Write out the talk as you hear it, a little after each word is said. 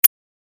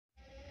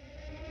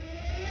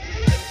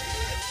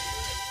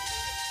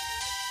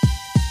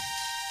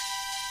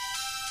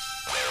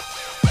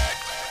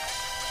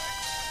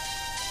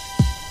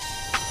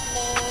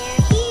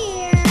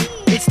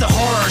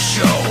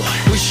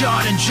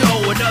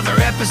another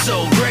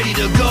episode ready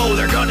to go.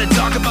 They're gonna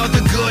talk about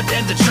the good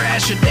and the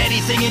trash and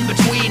anything in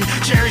between.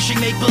 Cherishing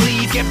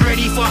make-believe, get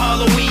ready for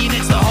Halloween.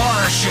 It's the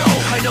horror show.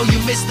 I know you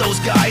missed those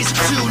guys.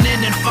 Tune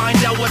in and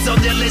find out what's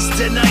on their list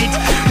tonight.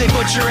 They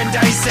butcher and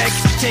dissect,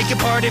 take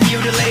apart and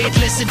mutilate.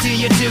 Listen to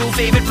your two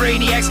favorite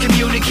brainiacs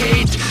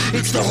communicate.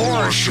 It's the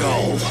horror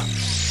show.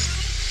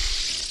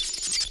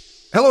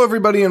 Hello,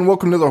 everybody, and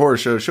welcome to the Horror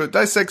Show. Show that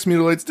dissects,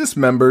 mutilates,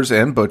 dismembers,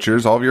 and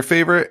butchers all of your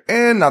favorite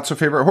and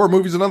not-so-favorite horror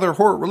movies and other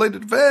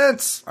horror-related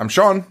events. I'm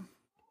Sean.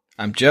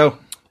 I'm Joe.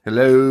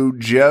 Hello,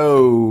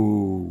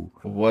 Joe.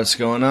 What's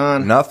going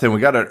on? Nothing.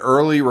 We got an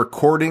early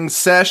recording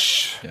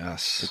sesh.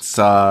 Yes. It's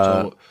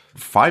 5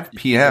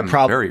 p.m.,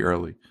 very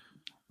early.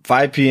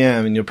 5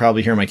 p.m., and you'll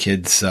probably hear my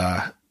kids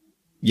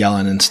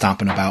yelling and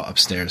stomping about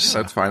upstairs.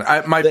 So. That's fine.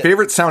 My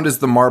favorite sound is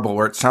the marble,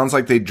 where it sounds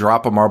like they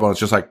drop a marble, and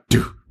it's just like,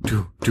 do.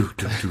 It's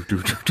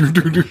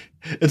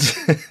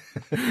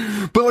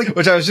but like,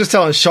 which I was just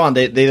telling Sean,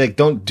 they like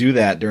don't do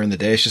that during the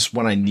day. It's just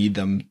when I need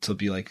them to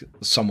be like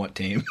somewhat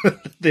tame.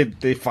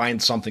 they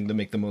find something to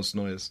make the most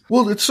noise.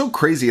 Well, it's so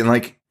crazy, and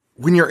like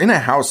when you're in a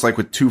house like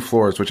with 2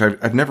 floors, which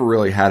I've never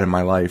really had in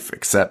my life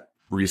except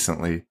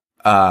recently.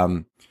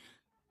 The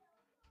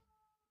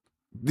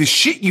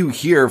shit you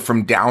hear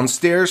from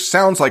downstairs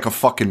sounds like a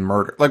fucking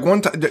murder. Like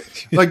one time,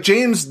 like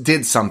James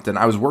did something.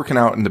 I was working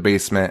out in the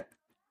basement.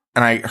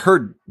 And I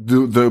heard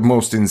the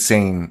most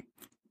insane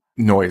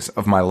noise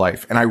of my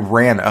life. And I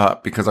ran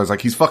up because I was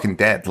like, he's fucking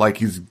dead. Like,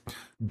 he's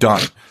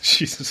done.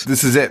 Jesus.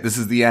 This is it. This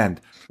is the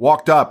end.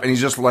 Walked up and he's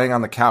just laying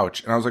on the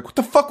couch. And I was like, what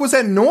the fuck was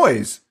that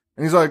noise?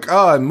 And he's like,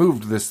 oh, I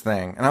moved this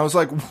thing. And I was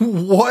like,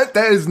 what?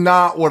 That is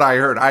not what I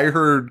heard. I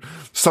heard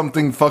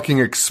something fucking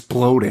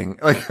exploding.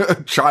 Like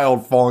a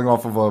child falling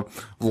off of a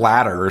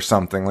ladder or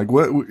something. Like,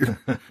 what?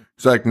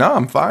 He's like, no,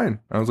 I'm fine.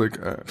 I was like,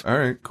 all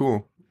right,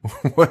 cool.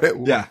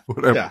 Whatever. Yeah.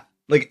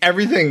 Like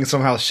everything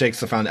somehow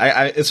shakes the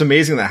foundation. It's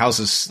amazing that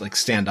houses like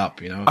stand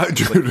up, you know?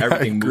 Dude, like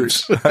everything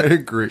moves. I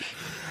agree.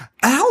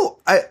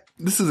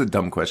 This is a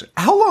dumb question.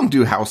 How long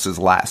do houses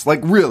last? Like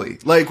really?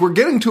 Like we're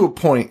getting to a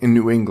point in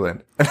New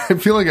England, and I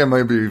feel like I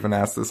might be even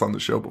asked this on the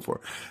show before.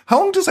 How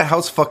long does a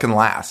house fucking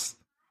last?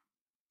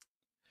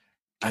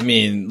 I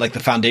mean, like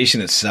the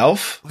foundation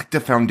itself? Like the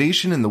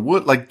foundation in the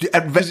wood? Like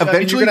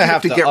eventually you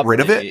have to get rid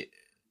of it?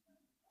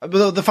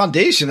 But the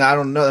foundation, I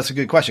don't know. That's a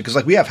good question. Because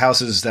like we have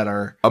houses that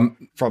are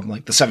from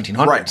like the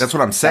 1700s. Right, that's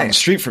what I'm saying. Down the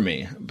street from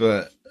me.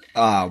 But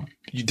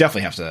you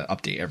definitely have to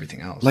update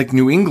everything else. Like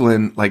New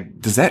England,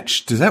 like does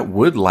that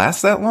wood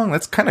last that long?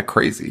 That's kind of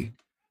crazy.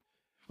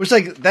 Which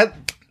like that,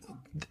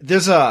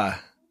 there's a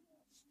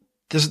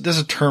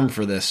term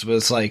for this. But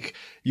it's like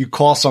you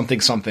call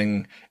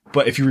something,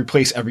 but if you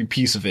replace every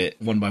piece of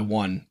it one by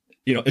one,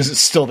 you know, is it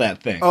still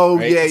that thing? Oh,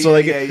 right? yeah, so yeah,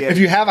 like yeah. If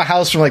you have a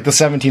house from like the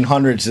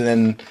 1700s and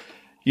then,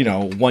 you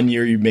know, one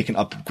year you make an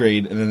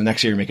upgrade and then the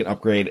next year you make an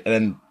upgrade. And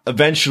then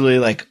eventually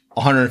like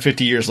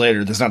 150 years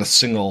later, there's not a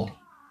single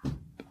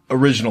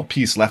original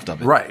piece left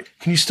of it. Right.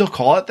 Can you still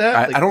call it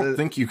that? I don't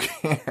think you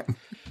can.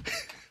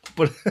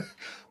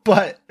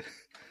 but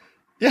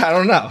yeah, I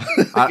don't know.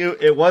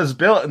 It was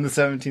built in the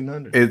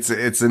 1700s.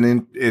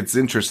 It's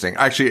interesting.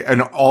 Actually,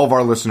 and all of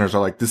our listeners are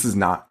like, this is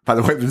not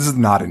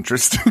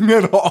interesting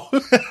at all.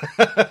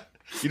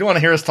 You don't want to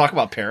hear us talk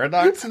about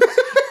paradoxes?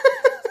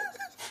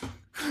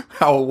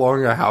 How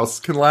long a house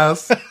can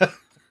last.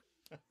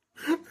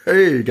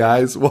 Hey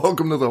guys,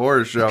 welcome to the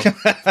Horror Show.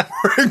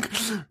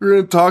 We're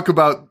going to talk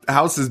about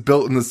houses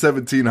built in the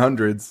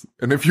 1700s,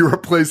 and if you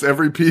replace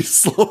every piece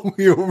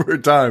slowly over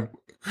time,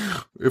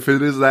 if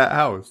it is that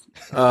house.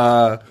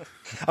 I'm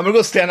going to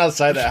go stand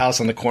outside that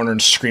house on the corner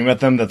and scream at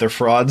them that they're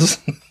frauds.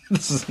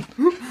 This is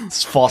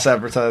false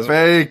advertising.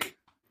 Fake.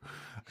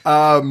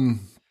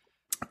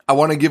 I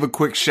want to give a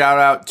quick shout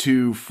out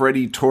to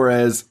Freddie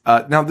Torres.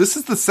 Now, this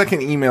is the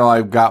second email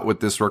I've got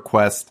with this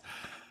request,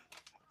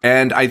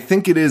 and I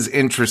think it is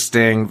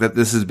interesting that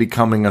this is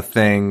becoming a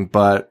thing,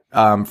 but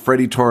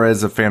Freddie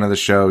Torres, a fan of the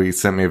show, he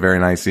sent me a very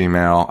nice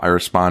email. I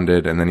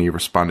responded, and then he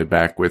responded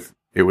back with,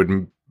 it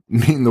would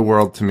mean the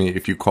world to me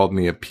if you called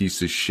me a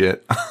piece of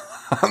shit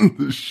on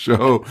the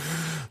show.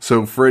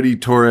 So, Freddie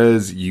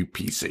Torres, you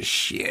piece of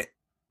shit.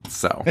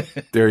 So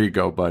there you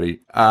go, buddy.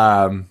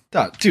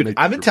 Dude,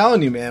 I've been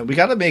telling you, man, we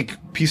got to make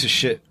piece of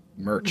shit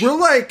merch.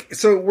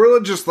 We're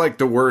just like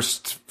the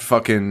worst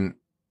fucking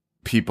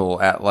people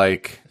at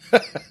like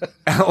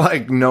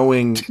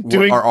knowing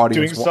what our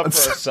audience doing wants.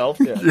 stuff for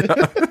ourselves.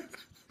 Yeah.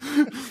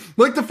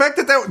 Like the fact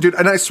that dude,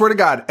 and I swear to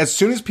God, as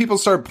soon as people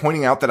started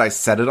pointing out that I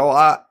said it a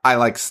lot, I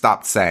like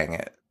stopped saying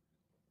it.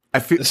 I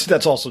feel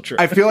that's also true.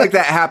 I feel like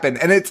that happened,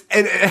 and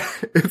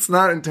it's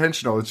not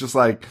intentional. It's just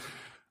like,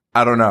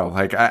 I don't know.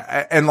 Like,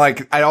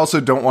 I also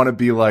don't want to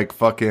be like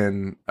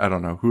fucking, I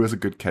don't know. Who has a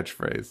good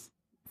catchphrase?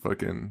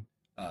 Fucking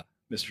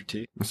Mr.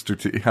 T. Mr.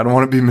 T. I don't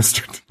want to be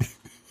Mr. T.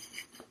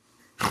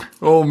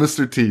 Oh,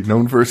 Mr. T,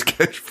 known for his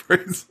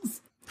catchphrases.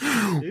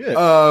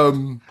 Yeah.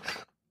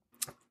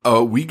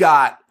 We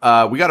got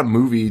a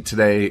movie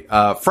today.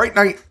 Fright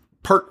Night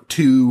Part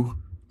 2,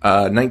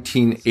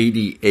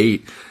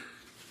 1988.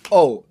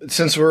 Oh,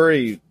 since we're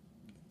already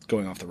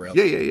going off the rails.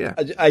 Yeah.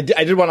 I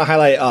did want to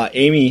highlight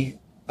Amy,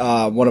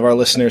 one of our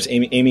listeners,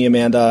 Amy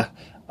Amanda.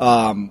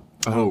 I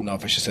don't know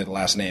if I should say the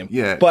last name.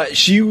 Yeah. But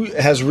she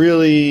has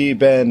really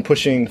been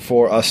pushing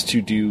for us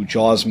to do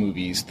Jaws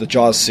movies, the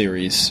Jaws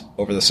series,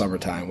 over the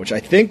summertime, which I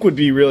think would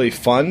be really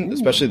fun,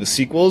 especially the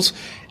sequels,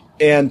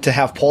 and to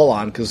have Paul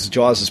on, because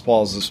Jaws is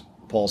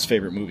Paul's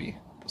favorite movie.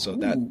 So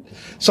that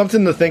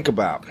something to think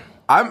about.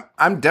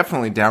 I'm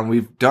definitely down.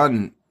 We've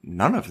done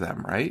none of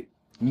them, right?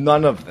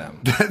 None of them.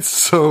 That's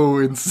so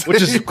insane.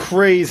 Which is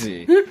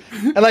crazy.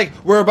 And like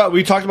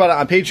we talked about it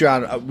on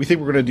Patreon. We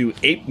think we're going to do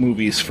 8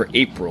 movies for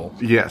April.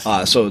 Yes.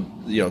 So,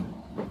 the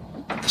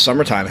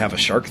summertime have a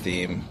shark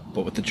theme,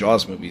 but with the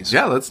Jaws movies.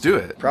 Yeah, let's do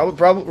it.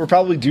 We're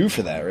probably due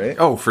for that, right?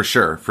 Oh, for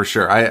sure.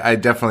 I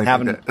definitely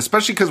think that,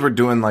 especially because we're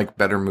doing like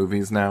better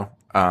movies now.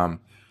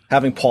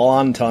 Having Paul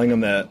on and telling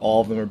him that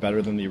all of them are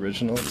better than the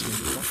original.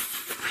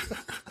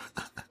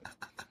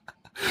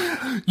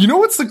 You know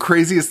what's the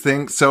craziest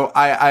thing? So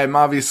I'm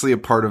obviously a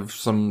part of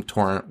some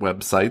torrent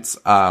websites,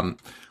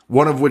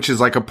 one of which is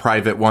like a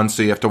private one,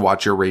 so you have to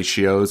watch your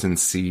ratios and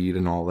seed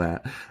and all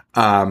that.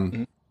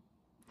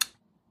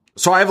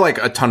 So I have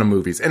like a ton of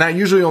movies, and I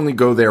usually only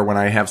go there when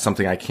I have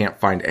something I can't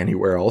find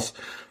anywhere else.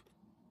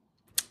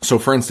 So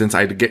for instance,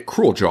 I had to get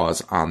Cruel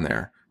Jaws on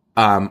there,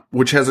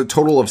 which has a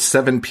total of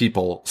 7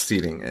 people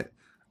seeding it.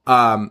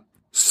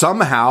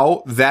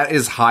 Somehow that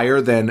is higher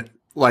than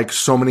like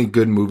so many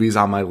good movies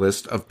on my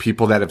list of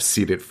people that have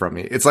seeded from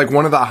me. It's like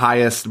one of the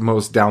highest,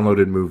 most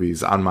downloaded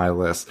movies on my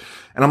list.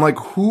 And I'm like,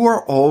 who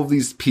are all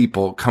these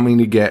people coming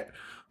to get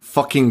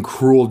fucking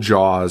Cruel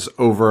Jaws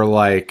over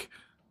like,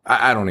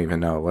 I don't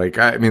even know. Like,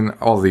 I mean,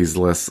 all these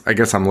lists, I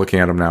guess I'm looking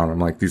at them now and I'm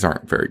like, these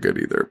aren't very good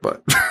either,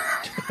 but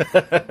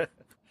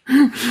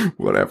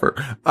whatever.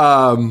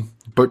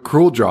 But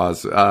Cruel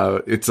Jaws,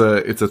 it's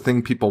a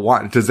thing people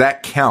want. Does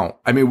that count?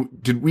 I mean,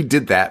 we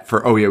did that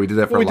for a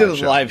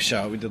live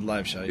show. We did a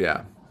live show.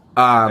 Yeah.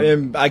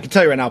 And I can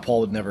tell you right now,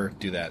 Paul would never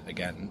do that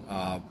again.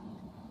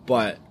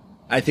 But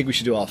I think we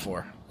should do all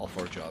four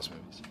Jaws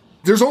movies.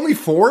 There's only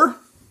 4? There's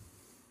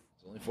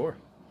only 4.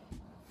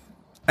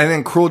 And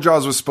then Cruel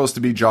Jaws was supposed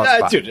to be Jaws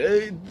 5.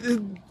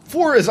 Dude,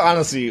 4 is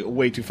honestly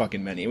way too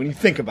fucking many when you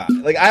think about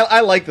it. Like,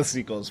 I like the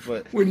sequels,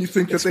 but when you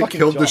think that they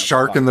killed the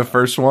shark in the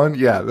first one,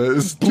 yeah, that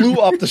is blew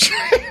up the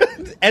shark,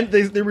 and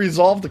they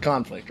resolved the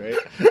conflict, right?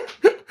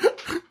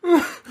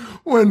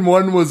 When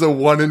one was a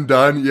one and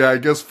done, yeah, I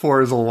guess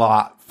 4 is a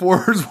lot.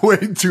 4 is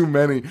way too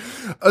many.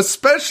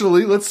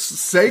 Especially, let's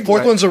say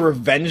 4th one's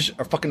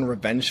a fucking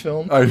revenge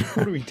film. What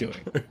are we doing?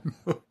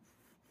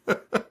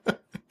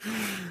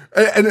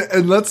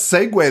 And let's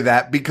segue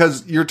that,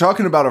 because you're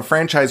talking about a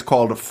franchise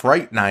called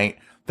Fright Night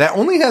that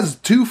only has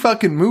 2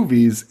 fucking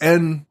movies,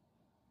 and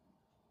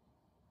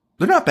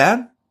they're not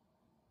bad.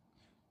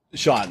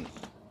 Sean,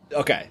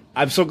 okay,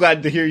 I'm so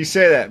glad to hear you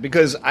say that,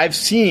 because I've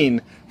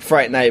seen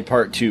Fright Night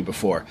Part 2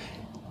 before.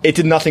 It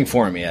did nothing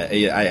for me.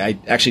 I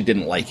actually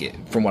didn't like it,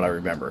 from what I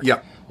remember.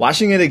 Yeah.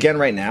 Watching it again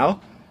right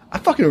now, I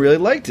fucking really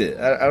liked it.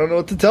 I don't know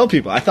what to tell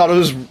people. I thought it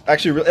was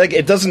actually really, like,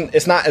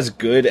 it's not as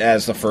good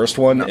as the first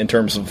one in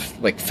terms of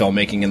like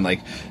filmmaking and like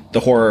the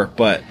horror,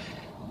 but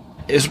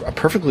it's a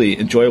perfectly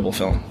enjoyable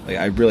film. Like,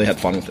 I really had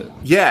fun with it.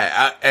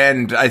 Yeah,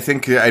 and I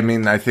think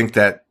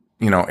that,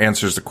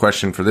 answers the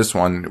question for this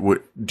one.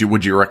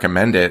 Would you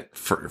recommend it?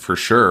 For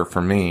sure,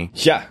 for me.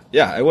 Yeah,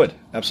 I would.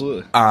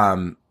 Absolutely.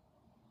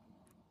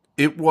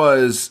 It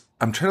was,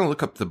 I'm trying to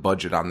look up the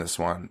budget on this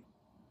one.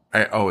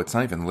 It's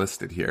not even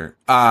listed here.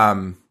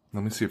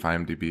 Let me see if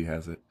IMDb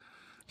has it.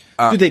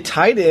 Dude, they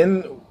tied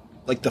in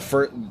like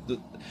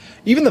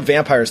even the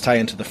vampires tie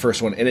into the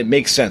first one, and it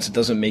makes sense. It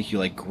doesn't make you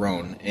like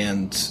groan.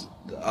 And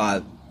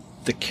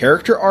the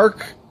character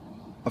arc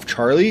of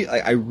Charlie,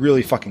 I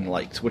really fucking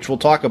liked, which we'll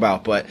talk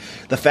about. But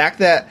the fact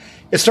that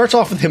it starts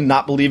off with him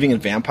not believing in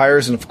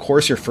vampires, and of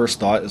course your first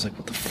thought is like,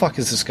 what the fuck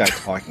is this guy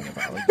talking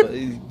about?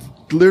 Like,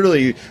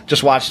 literally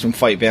just watched him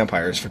fight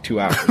vampires for 2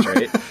 hours,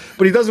 right?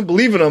 But he doesn't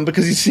believe in them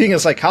because he's seeing a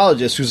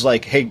psychologist who's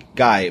like, hey,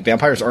 guy,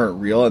 vampires aren't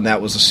real, and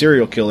that was a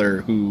serial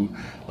killer who,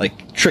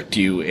 like, tricked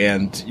you,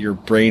 and your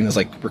brain is,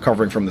 like,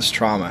 recovering from this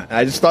trauma. And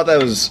I just thought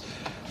that was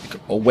like,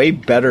 a way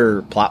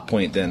better plot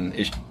point than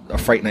a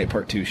Fright Night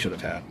Part 2 should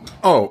have had.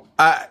 Oh,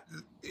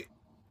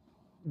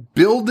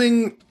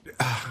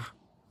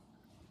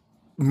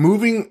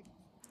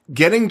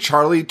 getting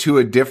Charlie to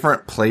a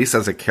different place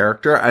as a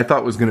character, I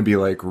thought was going to be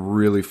like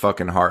really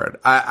fucking hard.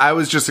 I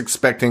was just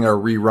expecting a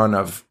rerun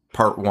of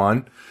Part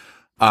 1.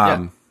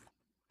 And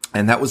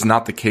that was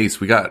not the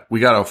case. We got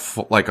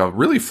a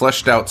really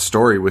fleshed out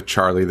story with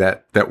Charlie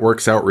that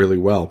works out really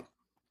well.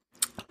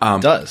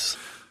 It does.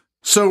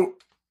 So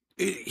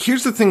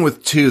here's the thing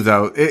with 2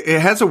 though.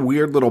 It has a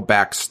weird little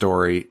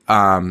backstory.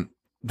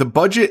 The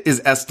budget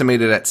is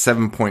estimated at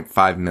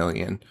 $7.5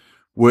 million.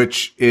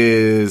 Which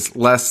is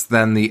less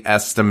than the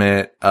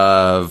estimate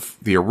of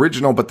the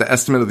original, but the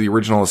estimate of the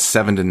original is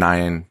 $7 to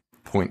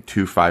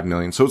 $9.25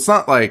 million. So it's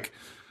not like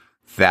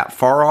that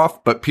far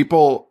off, but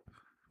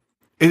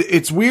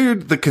it's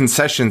weird the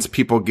concessions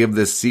people give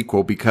this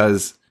sequel,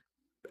 because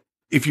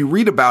if you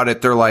read about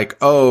it, they're like,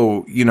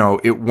 oh, you know,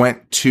 it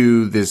went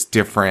to this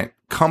different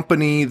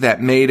company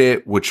that made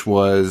it, which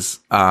was,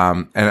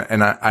 and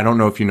I don't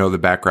know if you know the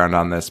background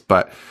on this,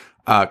 but,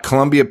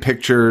 Columbia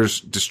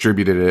Pictures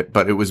distributed it,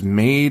 but it was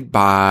made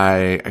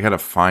by, I gotta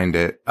find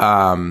it.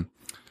 Oh,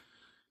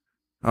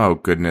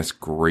 goodness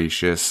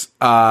gracious.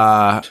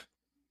 Why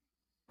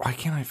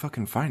can't I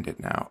fucking find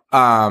it now?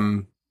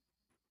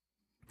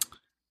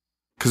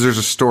 Cause there's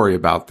a story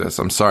about this.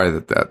 I'm sorry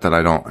that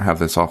I don't have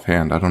this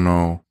offhand. I don't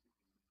know.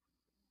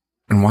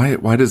 And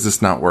why does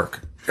this not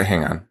work?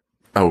 Hang on.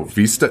 Oh,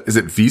 Vista? Is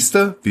it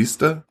Vista?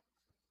 Vista?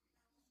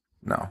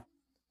 No.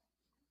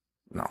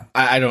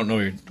 I don't know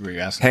what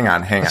you're asking. Hang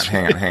on.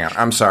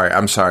 I'm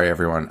sorry,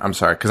 everyone. I'm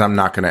sorry, because I'm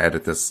not going to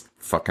edit this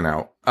fucking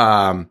out.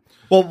 Well,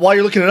 while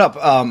you're looking it up,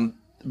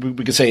 we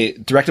could say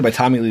directed by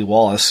Tommy Lee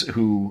Wallace,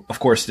 who, of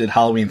course, did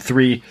Halloween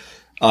 3.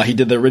 He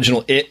did the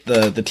original It,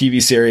 the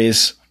TV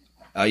series.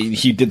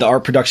 He did the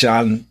art production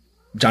on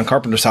John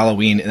Carpenter's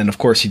Halloween, and then, of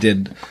course, he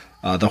did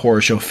the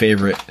horror show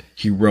favorite.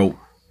 He wrote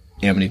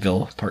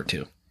Amityville Part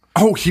 2.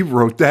 Oh, he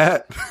wrote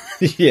that?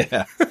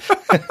 Yeah.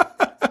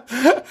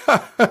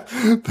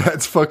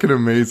 That's fucking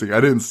amazing. I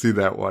didn't see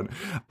that one.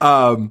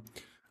 All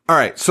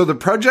right. So the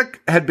project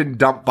had been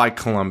dumped by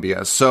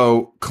Columbia.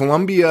 So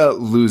Columbia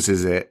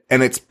loses it,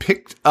 and it's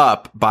picked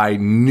up by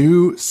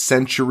New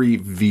Century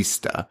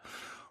Vista,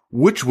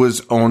 which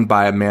was owned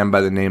by a man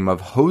by the name of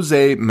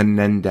Jose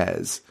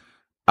Menendez,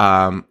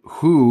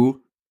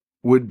 who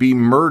would be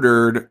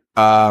murdered.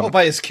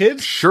 By his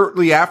kids?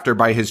 Shortly after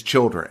by his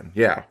children.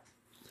 Yeah.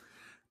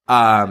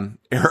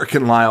 Eric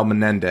and Lyle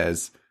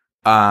Menendez.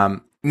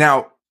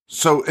 Now,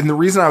 so, and the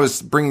reason I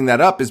was bringing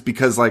that up is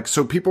because, like,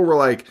 so people were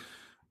like,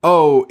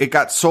 oh, it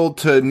got sold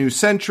to New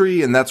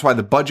Century and that's why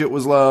the budget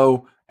was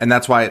low and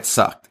that's why it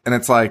sucked. And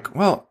it's like,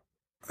 well,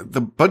 the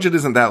budget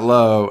isn't that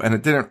low and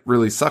it didn't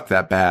really suck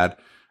that bad.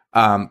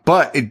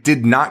 But it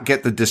did not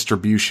get the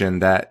distribution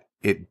that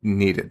it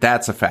needed.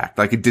 That's a fact.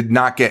 Like, it did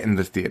not get in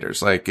the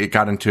theaters. Like, it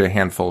got into a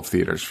handful of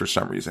theaters for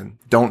some reason.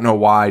 Don't know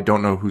why.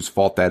 Don't know whose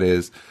fault that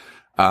is.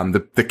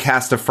 The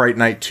cast of Fright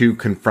Night 2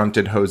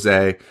 confronted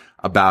Jose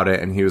about it,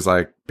 and he was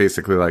like,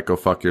 basically like, go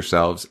fuck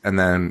yourselves. And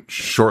then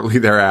shortly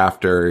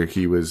thereafter,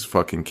 he was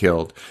fucking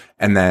killed.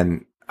 And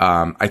then,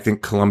 I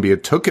think Columbia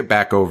took it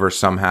back over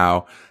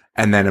somehow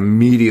and then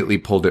immediately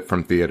pulled it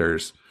from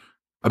theaters.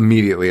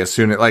 Immediately, as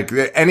soon as, like,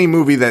 any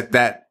movie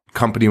that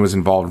company was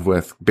involved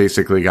with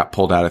basically got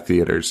pulled out of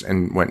theaters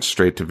and went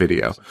straight to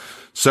video.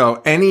 So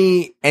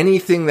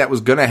anything that was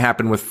going to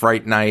happen with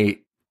Fright Night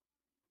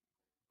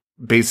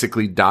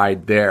basically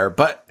died there.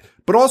 But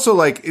also,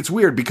 like, it's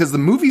weird because the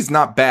movie's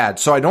not bad.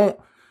 So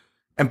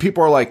and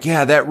people are like,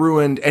 yeah, that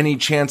ruined any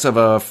chance of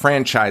a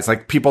franchise.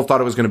 Like, people thought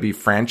it was going to be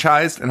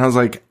franchised. And I was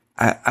like,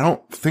 I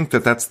don't think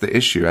that's the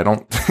issue. I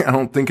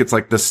don't think it's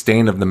like the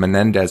stain of the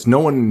Menendez. No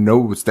one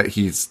knows that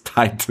he's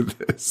tied to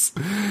this.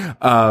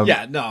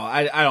 Yeah, no,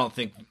 I don't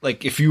think,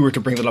 like, if you were to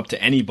bring that up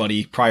to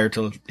anybody prior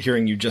to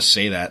hearing you just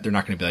say that, they're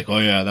not going to be like, oh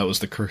yeah, that was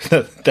the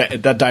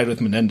that died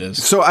with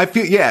Menendez. So I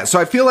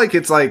feel like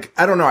it's like,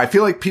 I don't know. I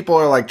feel like people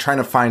are like trying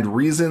to find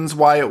reasons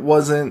why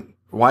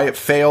it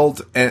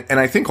failed. And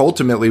I think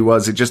ultimately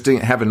it just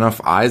didn't have enough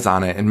eyes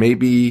on it. And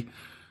maybe,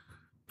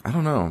 I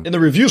don't know. And the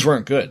reviews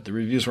weren't good. The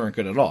reviews weren't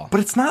good at all.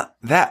 But it's not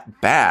that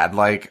bad.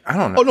 Like, I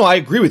don't know. Oh, no, I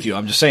agree with you.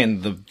 I'm just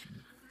saying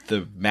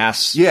the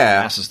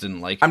masses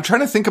didn't like it. I'm trying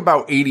to think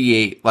about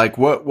 88. Like,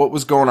 what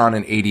was going on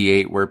in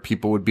 88 where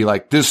people would be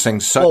like, this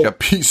thing's such a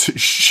piece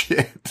of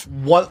shit.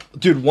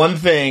 One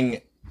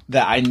thing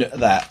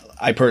that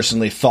I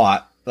personally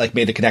thought, like,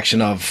 made the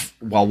connection of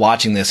while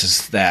watching this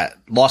is that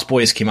Lost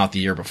Boys came out the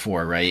year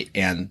before, right?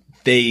 And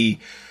they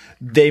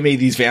made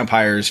these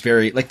vampires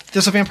very, like,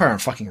 there's a vampire on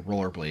fucking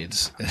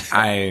rollerblades.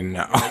 I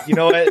know. You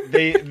know what?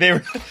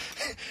 They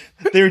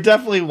were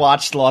definitely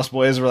watched Lost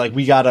Boys. Were like,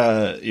 we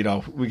gotta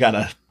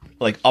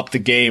like up the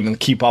game and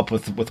keep up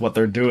with what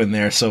they're doing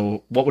there.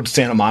 So what would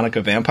Santa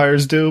Monica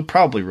vampires do?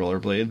 Probably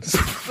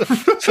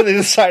rollerblades. So they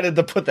decided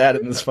to put that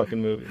in this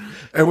fucking movie.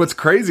 And what's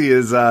crazy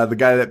is the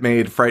guy that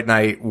made Fright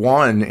Night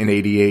 1 in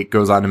 88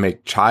 goes on to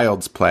make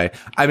Child's Play.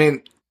 I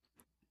mean,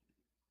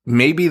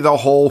 maybe the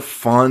whole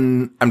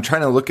fun, I'm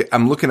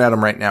looking at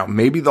him right now.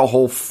 Maybe the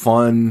whole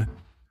fun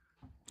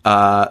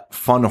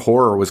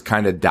horror was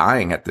kind of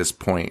dying at this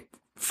point.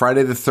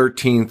 Friday the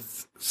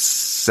 13th,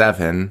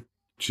 7.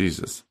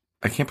 Jesus.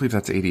 I can't believe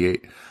that's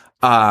 88.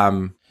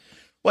 Well,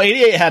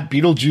 88 had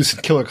Beetlejuice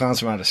and Killer Clowns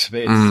from Outer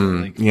Space.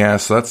 Yeah,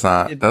 so that's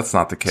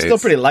not the case. Still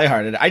pretty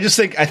lighthearted. I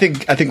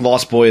think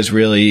Lost Boys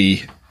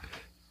really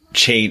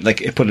changed,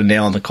 like, it put a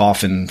nail in the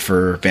coffin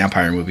for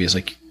vampire movies.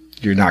 Like,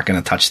 you're not going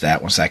to touch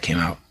that once that came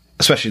out,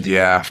 especially the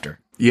year after.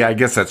 Yeah, I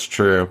guess that's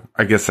true.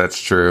 What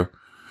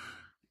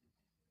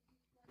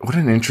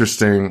an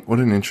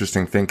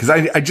interesting thing. Cause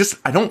I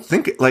don't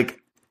think,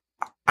 like,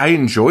 I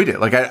enjoyed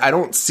it. Like, I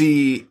don't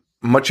see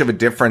much of a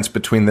difference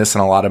between this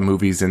and a lot of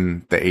movies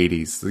in the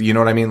 80s. You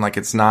know what I mean? Like,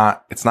 it's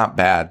not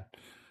bad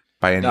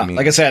by any means.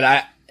 Like I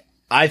said,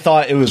 I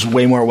thought it was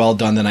way more well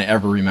done than I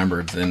ever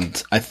remembered.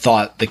 And I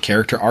thought the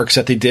character arcs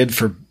that they did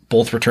for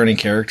both returning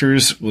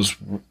characters was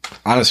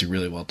honestly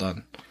really well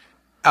done.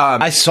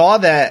 I saw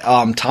that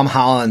Tom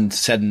Holland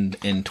said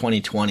in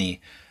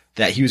 2020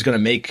 that he was going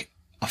to make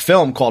a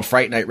film called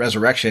Fright Night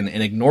Resurrection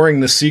and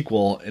ignoring the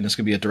sequel, and it's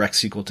going to be a direct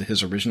sequel to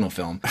his original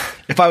film.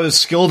 If I was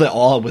skilled at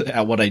all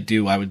at what I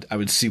do, I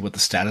would see what the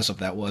status of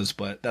that was,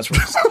 but that's what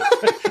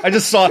I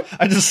just saw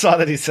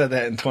that he said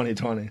that in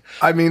 2020.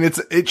 I mean,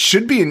 it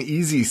should be an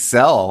easy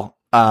sell,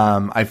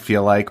 I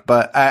feel like,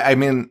 but I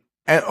mean,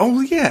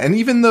 and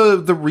even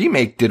the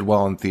remake did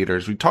well in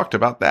theaters. We talked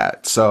about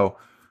that. So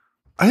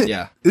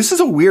this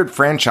is a weird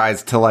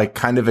franchise to like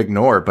kind of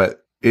ignore, but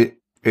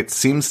it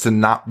seems to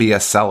not be a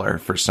seller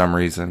for some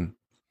reason.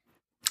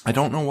 I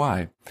don't know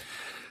why.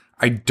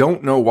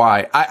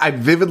 I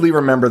vividly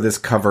remember this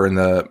cover in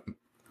the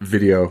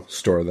video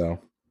store,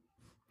 though.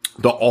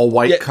 The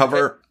all-white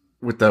cover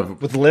with the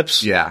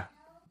lips? Yeah.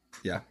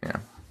 Yeah.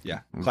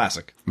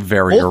 Classic.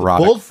 Very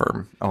erotic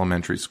for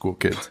elementary school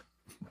kids.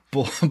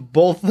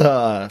 Both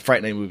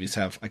Fright Night movies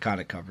have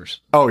iconic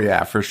covers. Oh,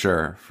 yeah, for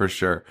sure.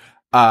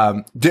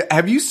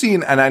 Have you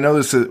seen, and I know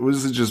this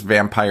is just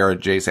vampire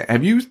adjacent,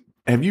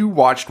 have you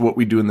watched What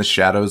We Do in the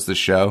Shadows, the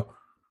show?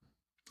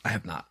 I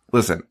have not.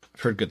 Listen. I've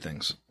heard good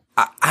things.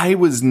 I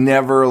was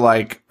never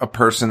like a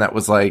person that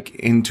was like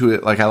into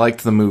it. Like I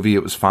liked the movie.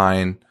 It was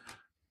fine.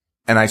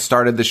 And I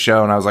started the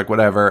show and I was like,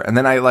 whatever. And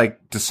then I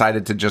like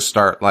decided to just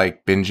start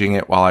like binging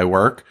it while I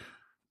work.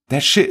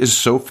 That shit is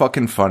so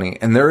fucking funny.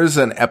 And there is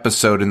an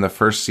episode in the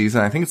first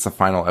season, I think it's the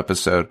final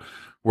episode,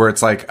 where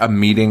it's like a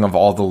meeting of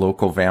all the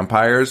local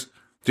vampires.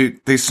 Dude,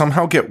 they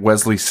somehow get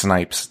Wesley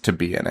Snipes to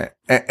be in it.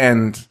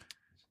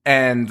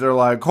 And they're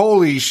like,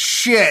 holy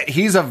shit,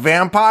 he's a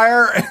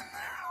vampire?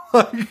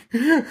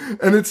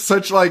 And it's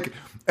such like,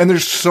 and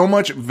there's so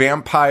much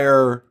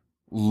vampire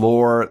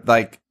lore.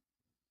 Like,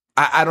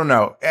 I don't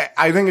know.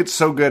 I think it's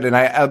so good. And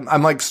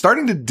I'm like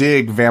starting to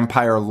dig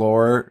vampire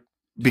lore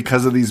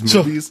because of these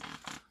movies. So,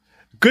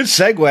 good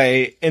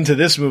segue into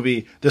this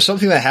movie. There's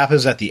something that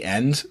happens at the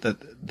end that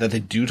they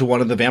do to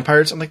one of the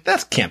vampires. I'm like,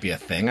 that can't be a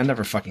thing. I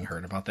never fucking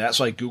heard about that.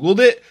 So I Googled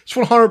it. It's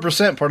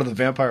 100% part of the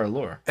vampire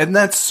lore. And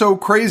that's so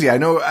crazy. I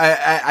know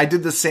I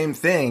did the same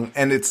thing,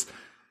 and it's,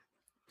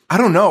 I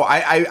don't know.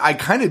 I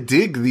kind of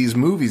dig these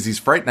movies, these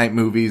Fright Night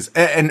movies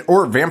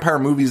or vampire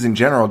movies in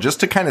general, just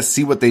to kind of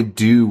see what they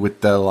do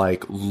with the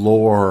like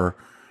lore.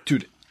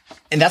 Dude.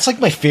 And that's like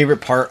my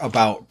favorite part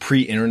about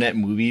pre-internet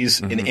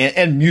movies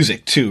and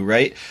music too,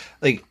 right?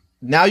 Like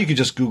now you can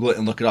just Google it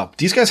and look it up.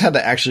 These guys had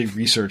to actually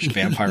research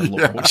vampire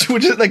lore,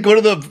 which is like go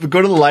to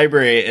the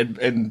library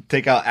and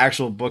take out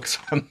actual books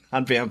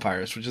on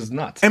vampires, which is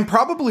nuts. And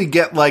probably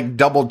get like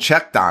double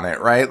checked on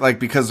it, right? Like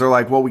because they're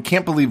like, well, we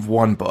can't believe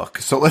one book,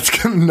 so let's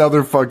get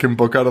another fucking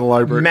book out of the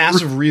library.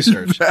 Massive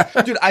research.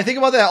 Dude, I think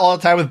about that all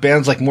the time with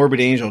bands like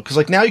Morbid Angel, because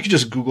like now you can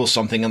just Google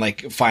something and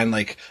like find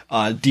like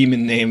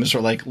demon names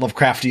or like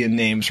Lovecraftian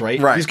names, right?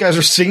 These guys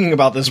are singing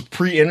about this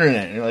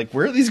pre-internet, and you're like,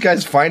 where are these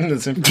guys finding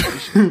this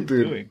information?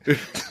 Dude.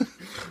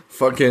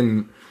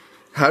 Fucking,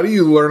 how do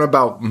you learn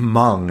about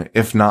mung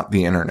if not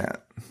the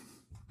internet?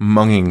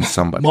 Munging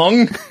somebody.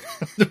 Mung?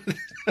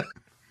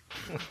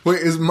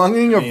 Wait, is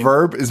munging a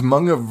verb? Is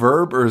mung a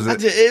verb or is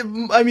it?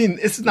 I mean,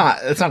 it's not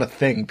a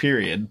thing,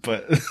 period,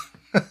 but.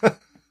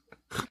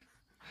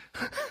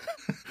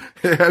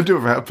 It had to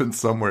have happened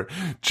somewhere.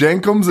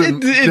 Jenkums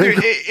and.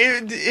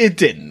 It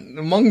didn't.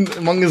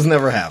 Mung has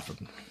never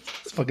happened.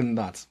 It's fucking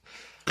nuts.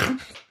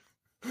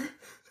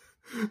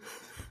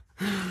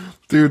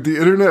 Dude, the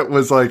internet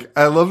was like,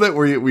 I love that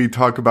we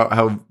talk about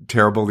how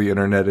terrible the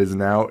internet is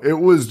now. It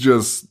was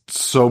just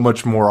so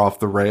much more off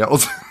the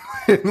rails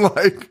in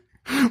like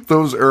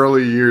those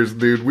early years,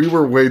 dude. We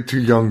were way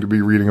too young to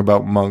be reading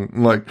about Mung.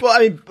 Like, well,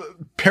 I mean,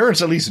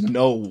 parents at least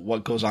know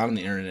what goes on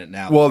the internet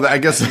now. Well, I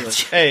guess. Like,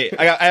 hey,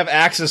 I have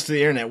access to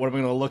the internet. What am I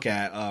going to look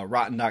at?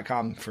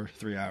 Rotten.com for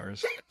 3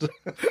 hours.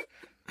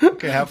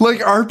 Okay,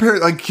 like our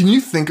parents, like, can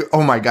you think,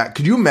 oh my God,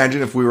 could you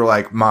imagine if we were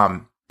like,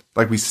 Mom,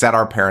 like we sat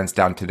our parents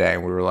down today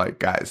and we were like,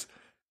 guys,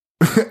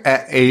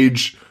 at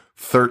age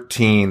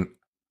 13,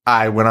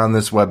 I went on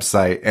this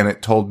website and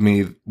it told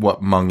me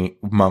what Mung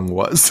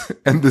was.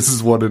 And this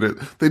is what it is.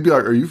 They'd be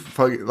like, are you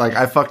fucking, like,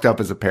 I fucked up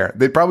as a parent.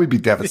 They'd probably be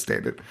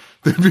devastated.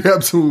 They'd be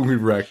absolutely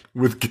wrecked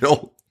with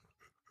guilt.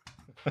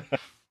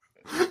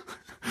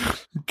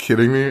 You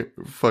kidding me?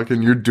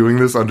 Fucking, you're doing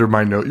this under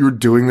my nose. You were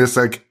doing this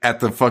like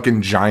at the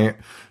fucking giant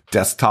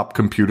desktop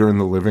computer in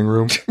the living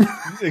room.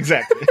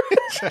 Exactly.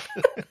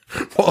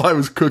 While I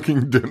was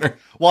cooking dinner.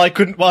 While I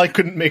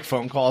couldn't make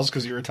phone calls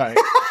because you were tired.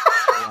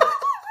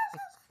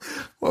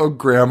 While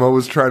Grandma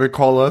was trying to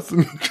call us.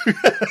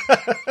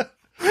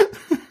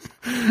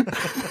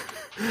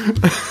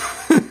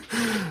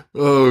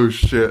 Oh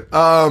shit.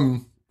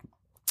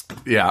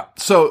 Yeah.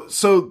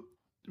 So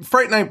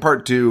Fright Night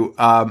Part 2,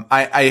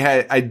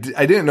 I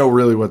didn't know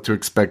really what to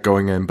expect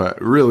going in, but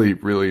really,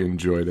 really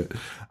enjoyed it.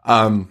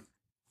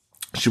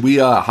 Should we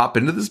hop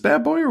into this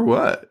bad boy or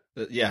what?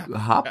 Yeah.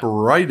 Hop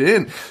right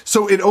in.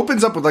 So it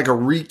opens up with like a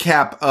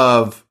recap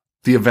of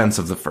the events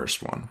of the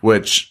first one,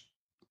 which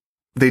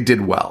they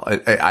did well,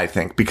 I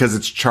think, because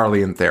it's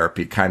Charlie in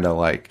therapy, kind of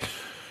like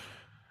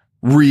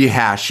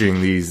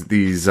rehashing these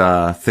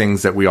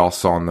things that we all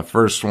saw in the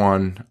first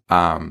one.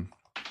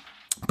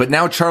 But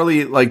now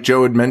Charlie, like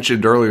Joe had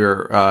mentioned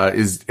earlier,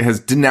 has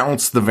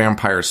denounced the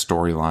vampire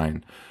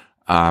storyline,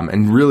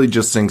 and really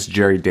just thinks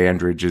Jerry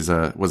Dandridge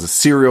was a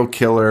serial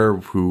killer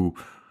who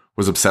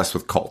was obsessed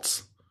with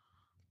cults.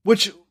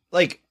 Which,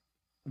 like,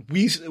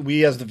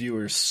 we as the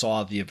viewers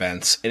saw the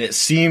events, and it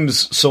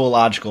seems so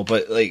illogical,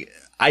 but like,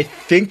 I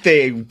think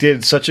they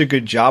did such a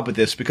good job with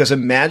this, because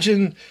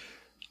imagine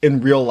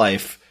in real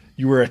life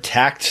you were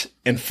attacked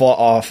and fought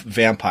off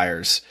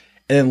vampires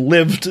and then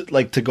lived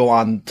like to go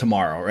on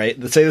tomorrow, right?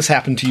 Let's say this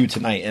happened to you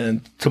tonight, and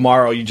then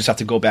tomorrow you just have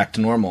to go back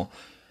to normal.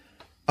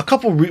 A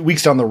couple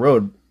weeks down the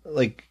road,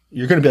 like,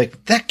 you're going to be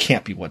like, that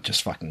can't be what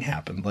just fucking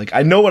happened. Like,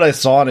 I know what I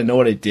saw and I know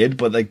what I did,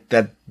 but like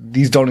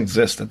these don't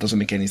exist. That doesn't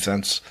make any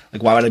sense.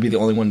 Like, why would I be the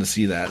only one to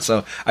see that?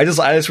 So I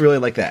just really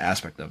like that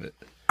aspect of it.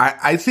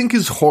 I think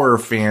as horror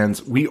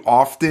fans, we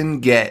often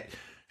get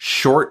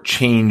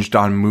shortchanged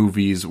on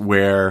movies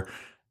where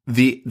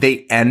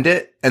they end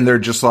it and they're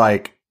just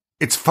like,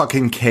 it's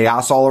fucking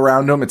chaos all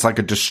around them. It's like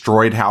a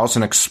destroyed house,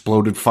 an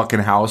exploded fucking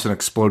house, an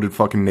exploded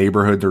fucking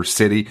neighborhood or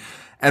city.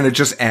 And it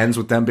just ends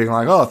with them being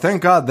like, oh,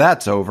 thank God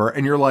that's over.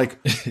 And you're like,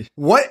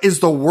 what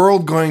is the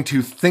world going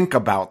to think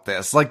about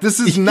this? Like, this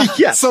is not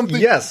something.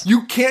 Yes.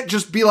 You can't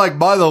just be like,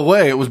 by the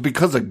way, it was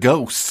because of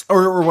ghosts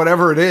or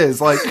whatever it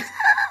is. Like,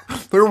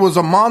 there was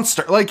a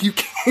monster. Like, you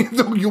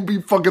can't, you'll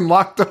be fucking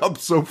locked up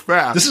so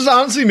fast. This is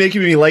honestly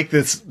making me like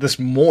this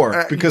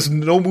more, because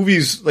no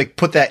movies like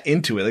put that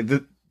into it.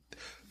 Like,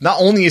 not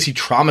only is he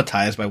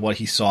traumatized by what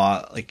he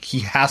saw, like,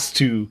 he has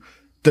to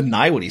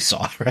deny what he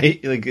saw,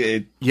 right? Like,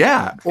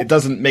 it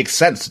doesn't make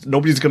sense.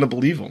 Nobody's going to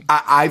believe him.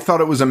 I thought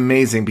it was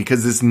amazing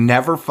because this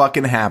never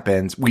fucking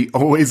happens. We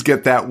always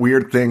get that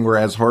weird thing where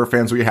as horror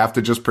fans, we have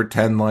to just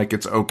pretend like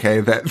it's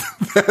okay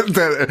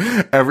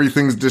that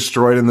everything's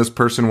destroyed and this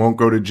person won't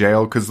go to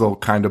jail because they'll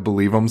kind of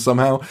believe him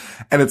somehow.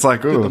 And it's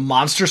like, ooh. The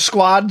Monster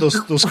Squad,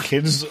 those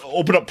kids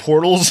open up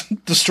portals,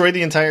 destroy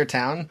the entire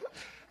town.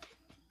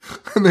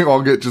 And they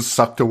all get just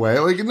sucked away.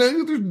 Like,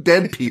 they're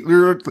dead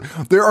people.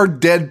 There are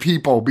dead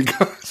people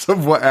because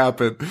of what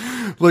happened.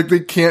 Like, they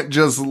can't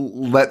just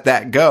let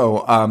that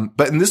go.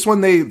 But in this one,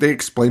 they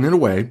explain it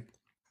away.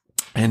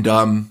 And,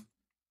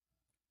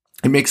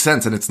 it makes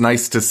sense. And it's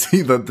nice to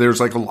see that there's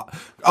like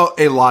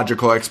a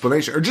logical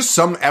explanation or just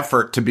some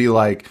effort to be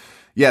like,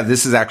 yeah,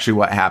 this is actually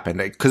what happened.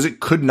 Because it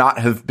could not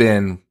have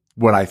been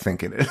what I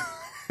think it is.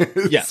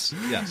 Yes.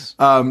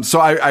 So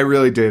I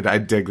really did. I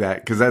dig that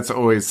because that's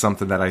always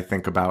something that I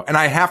think about. And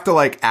I have to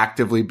like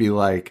actively be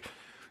like,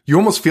 you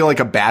almost feel like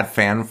a bad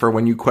fan for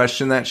when you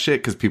question that shit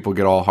because people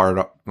get all hard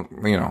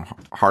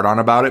on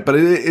about it. But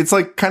it's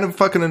like kind of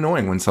fucking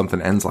annoying when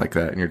something ends like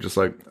that and you're just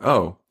like,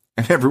 oh,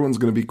 and everyone's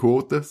going to be cool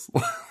with this.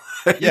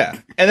 Yeah.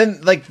 And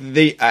then like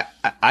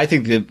I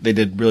think they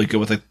did really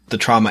good with like the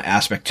trauma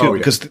aspect too,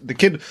 because the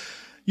kid,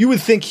 you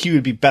would think he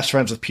would be best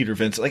friends with Peter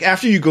Vincent. Like,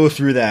 after you go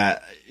through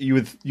that, you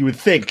would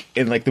think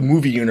in like the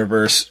movie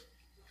universe,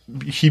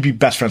 he'd be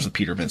best friends with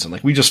Peter Vincent.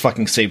 Like, we just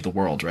fucking saved the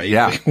world, right?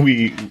 Yeah. Like,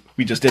 we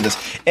just did this.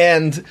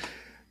 And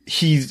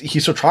he's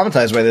so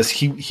traumatized by this,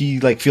 he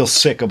like feels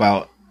sick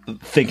about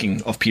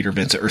thinking of Peter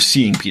Vincent or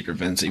seeing Peter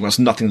Vincent. He wants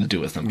nothing to do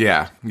with him.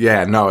 Yeah.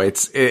 Yeah. No,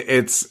 it's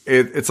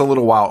a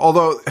little wild.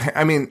 Although,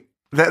 I mean,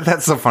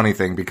 that's the funny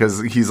thing because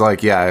he's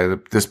like, yeah,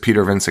 this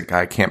Peter Vincent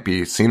guy can't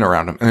be seen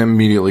around him, and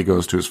immediately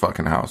goes to his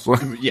fucking house.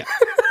 Yeah.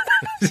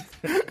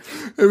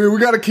 I mean, we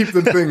got to keep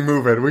the thing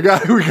moving. We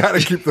got to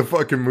keep the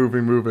fucking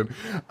movie moving.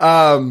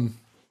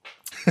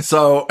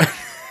 So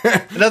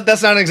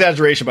that's not an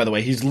exaggeration, by the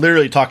way. He's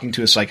literally talking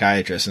to a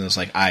psychiatrist, and it's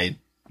like, I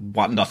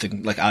want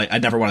nothing. Like, I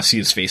never want to see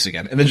his face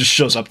again, and then just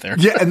shows up there.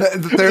 Yeah, and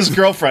there's his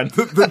girlfriend.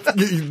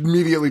 He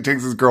immediately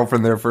takes his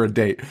girlfriend there for a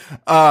date.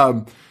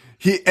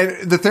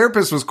 And the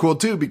therapist was cool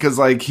too because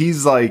like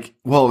he's like,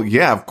 well,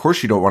 yeah, of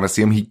course you don't want to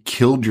see him. He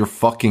killed your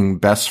fucking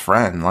best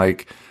friend.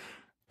 Like,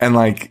 and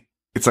like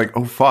it's like,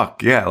 oh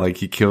fuck, yeah, like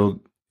he killed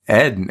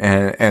Ed,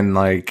 and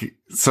like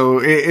so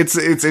it's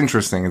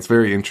interesting. It's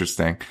very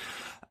interesting.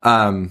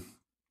 But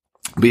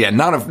yeah,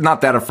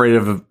 not that afraid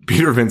of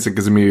Peter Vincent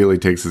because immediately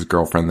takes his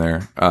girlfriend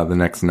there the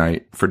next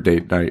night for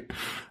date night.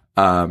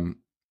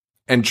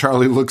 And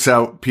Charlie looks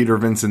out Peter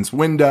Vincent's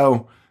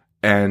window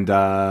and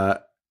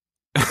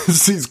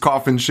sees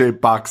coffin-shaped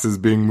boxes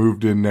being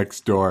moved in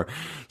next door.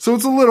 So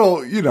it's a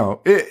little,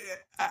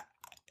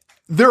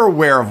 they're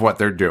aware of what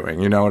they're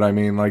doing. You know what I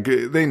mean? Like,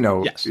 they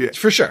know. Yes,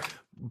 for sure.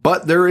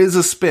 But there is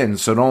a spin,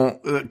 so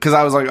don't, because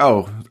I was like,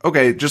 oh,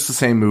 okay, just the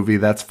same movie,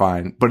 that's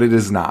fine. But it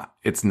is not.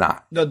 It's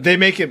not. No, they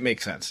make it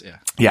make sense, yeah.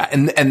 Yeah,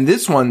 and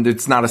this one,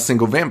 it's not a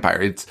single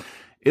vampire. It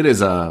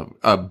is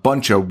a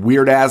bunch of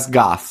weird-ass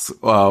goths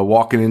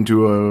walking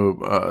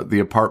into the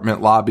apartment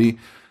lobby.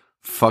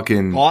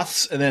 Fucking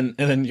goths and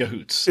then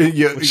Yahoots.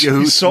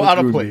 Yahoots so out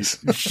of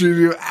place.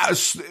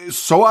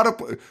 So out of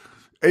place.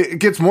 It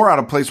gets more out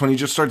of place when he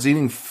just starts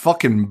eating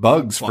fucking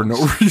bugs for no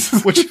reason.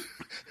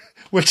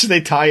 Which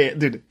they tied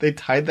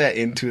that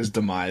into his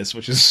demise,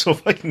 which is so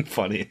fucking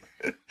funny.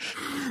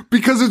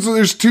 Because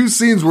there's two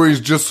scenes where he's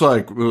just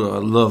like, I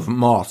love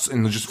moths,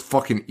 and just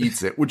fucking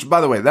eats it. Which,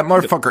 by the way, that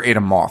motherfucker ate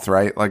a moth,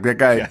 right? Like, that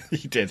guy, Yeah,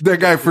 he did. That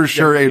guy for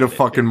sure ate a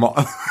fucking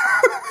moth.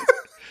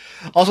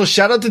 Also,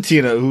 shout out to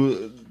Tina,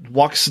 who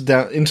walks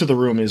down into the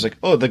room and he's like,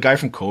 oh, the guy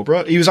from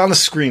Cobra? He was on the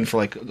screen for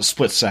like a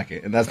split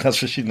second, and that's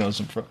where she knows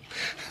him from.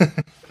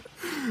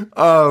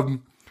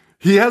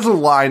 He has a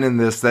line in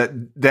this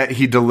that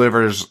he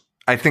delivers.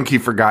 I think he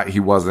forgot he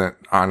wasn't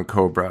on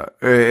Cobra,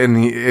 and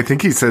I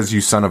think he says,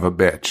 "You son of a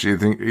bitch." I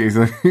think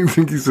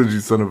he says, "You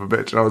son of a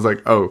bitch." And I was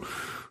like, "Oh,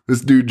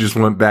 this dude just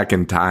went back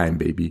in time,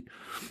 baby."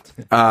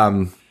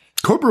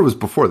 Cobra was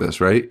before this,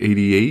 right?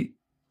 88?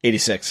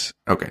 86.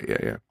 Okay,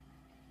 yeah.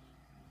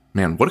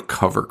 Man, what a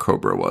cover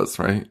Cobra was,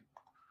 right?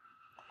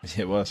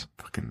 It was.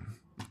 Fucking.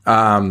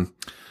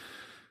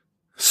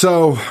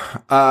 So,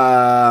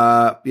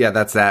 yeah,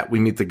 that's that.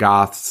 We meet the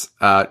Goths.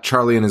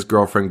 Charlie and his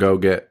girlfriend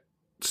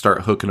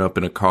start hooking up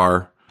in a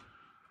car.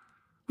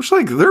 Which,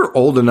 like, they're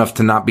old enough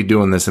to not be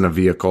doing this in a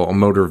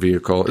motor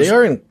vehicle. They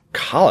are in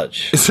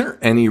college. Is there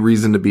any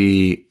reason to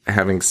be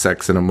having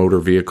sex in a motor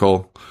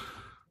vehicle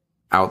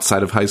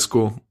outside of high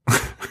school?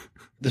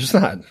 There's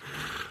not.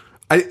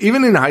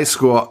 Even in high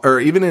school or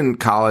even in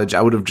college,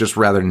 I would have just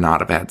rather not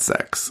have had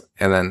sex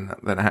and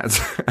then had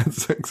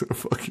sex in a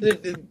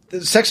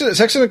fucking Sex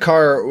in a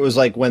car was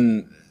like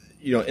when,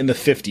 in the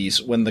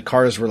 50s when the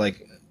cars were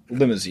like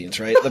limousines,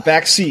 right? The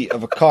back seat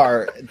of a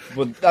car.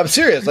 I'm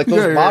serious. Like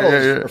those models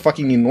are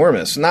fucking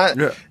enormous. Now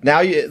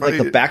you like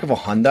the back of a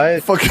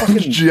Hyundai. Fucking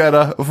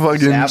Jetta.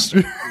 Fucking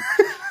disaster.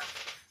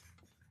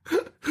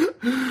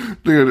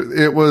 Dude,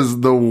 it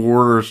was the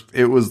worst.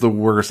 It was the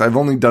worst. I've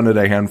only done it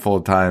a handful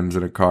of times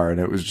in a car, and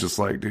it was just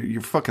like, dude,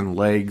 your fucking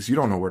legs, you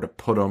don't know where to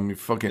put them. You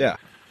fucking... Yeah.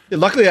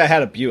 Luckily, I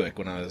had a Buick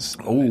when I was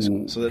in high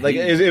school. So, like,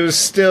 it was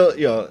still,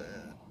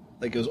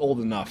 like, it was old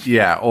enough.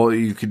 Yeah,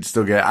 you could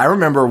still get... I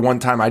remember one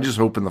time I just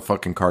opened the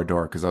fucking car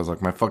door because I was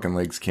like, my fucking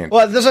legs can't...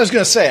 Well, that's what I was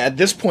going to say. At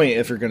this point,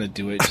 if you're going to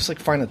do it, just, like,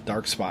 find a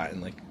dark spot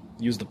and, like,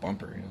 use the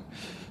bumper,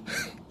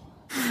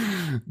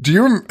 Do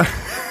you...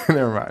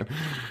 Never mind.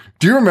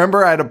 Do you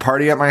remember I had a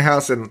party at my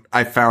house and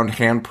I found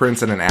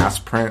handprints and an ass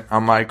print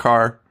on my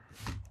car?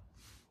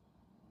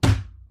 I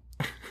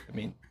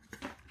mean,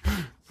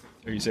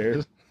 are you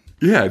serious?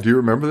 Yeah, do you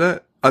remember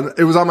that?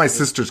 It was on my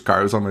sister's car.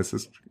 It was on my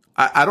sister's.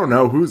 I don't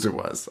know whose it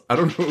was.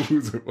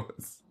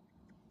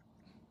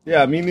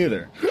 Yeah, me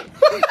neither.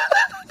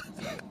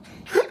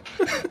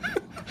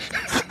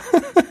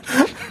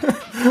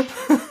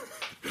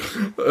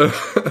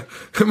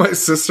 My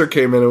sister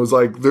came in and was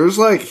like, there's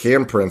like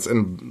handprints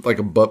and like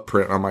a butt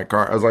print on my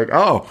car. I was like,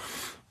 oh,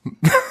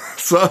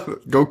 so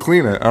go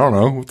clean it. I don't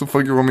know. What the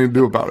fuck you want me to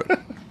do about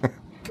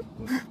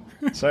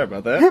it? Sorry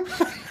about that.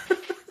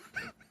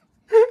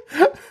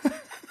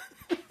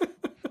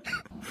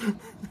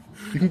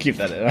 You can keep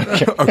that in.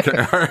 Okay.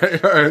 All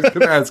right. I was going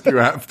to ask you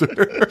after.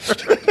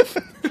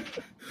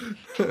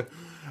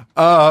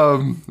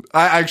 I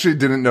actually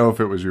didn't know if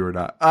it was you or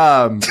not.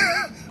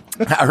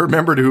 I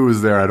remembered who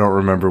was there. I don't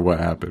remember what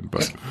happened,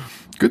 but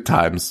good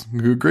times.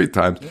 Great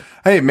times.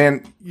 Hey,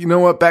 man, you know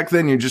what? Back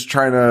then, you're just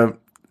trying to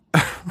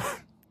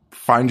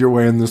find your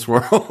way in this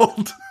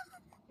world.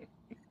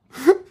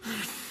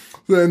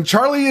 And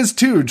Charlie is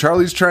too.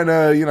 Charlie's trying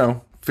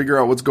to, figure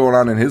out what's going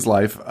on in his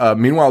life.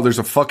 Meanwhile, there's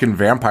a fucking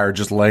vampire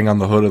just laying on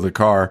the hood of the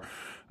car,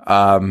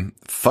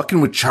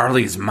 fucking with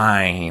Charlie's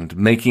mind,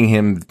 making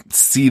him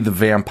see the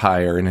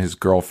vampire and his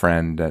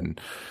girlfriend and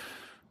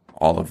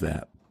all of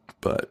that.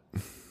 But...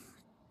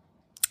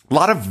 a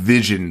lot of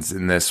visions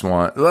in this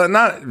one.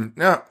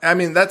 I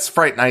mean, that's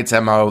Fright Night's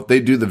MO. They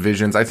do the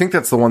visions. I think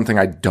that's the one thing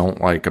I don't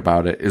like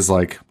about it is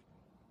like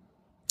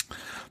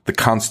the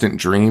constant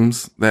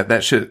dreams.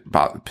 That shit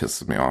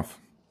pisses me off.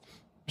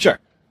 Sure.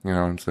 You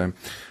know what I'm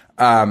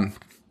saying?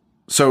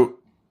 So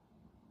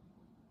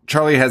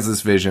Charlie has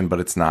this vision,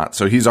 but it's not.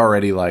 So he's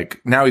already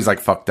now he's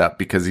fucked up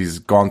because he's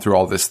gone through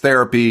all this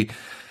therapy,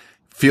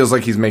 feels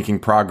like he's making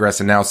progress,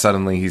 and now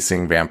suddenly he's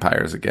seeing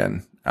vampires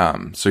again.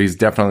 So he's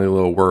definitely a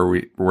little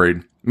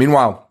worried.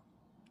 Meanwhile,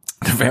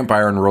 the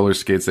vampire on roller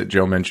skates that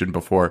Joe mentioned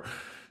before,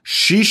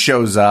 she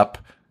shows up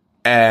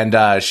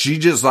and, she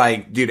just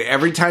dude,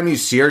 every time you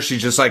see her,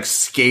 she's just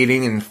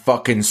skating in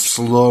fucking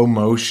slow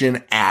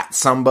motion at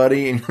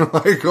somebody. And you're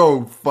like,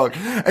 oh fuck.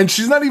 And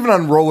she's not even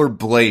on roller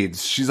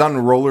blades. She's on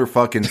roller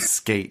fucking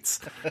skates.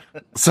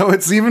 So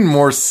it's even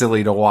more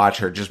silly to watch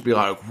her just be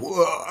like,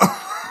 whoa.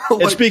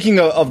 And speaking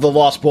of the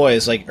Lost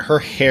Boys, her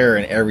hair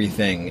and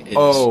everything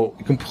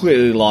is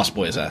completely Lost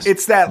Boys-esque.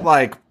 It's that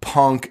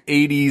punk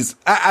 80s.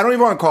 I don't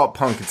even want to call it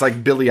punk. It's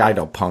like Billy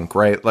Idol punk,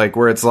 right?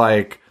 Where it's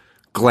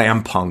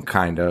glam punk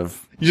kind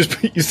of. You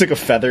stick a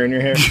feather in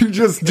your hair. You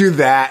just do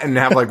that and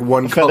have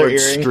one colored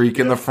streak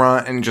in the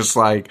front and just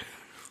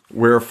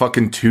wear a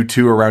fucking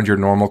tutu around your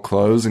normal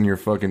clothes and you're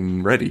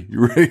fucking ready.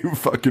 You're ready to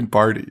fucking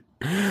party.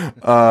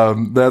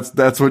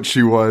 That's what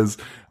she was.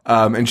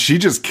 And she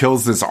just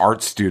kills this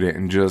art student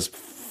and just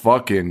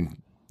fucking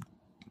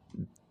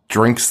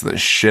drinks the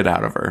shit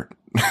out of her.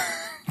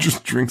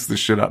 just drinks the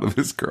shit out of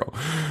this girl.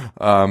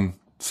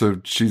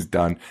 So she's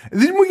done.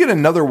 And then we get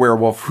another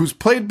werewolf who's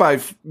played by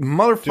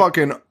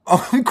motherfucking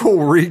Uncle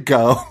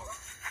Rico.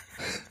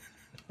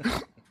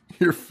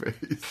 Your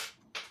face.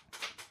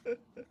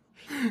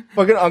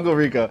 Fucking Uncle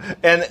Rico.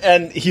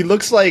 And he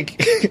looks like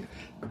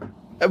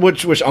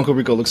which Uncle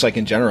Rico looks like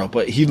in general,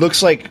 but he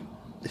looks like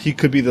he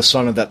could be the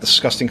son of that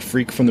disgusting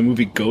freak from the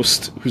movie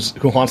Ghost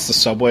who haunts the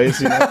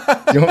subways, you know?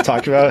 You know what I'm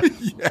talking about?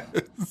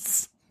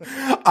 Yes.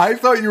 I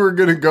thought you were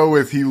gonna go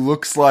with he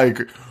looks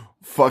like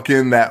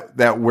fucking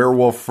that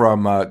werewolf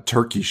from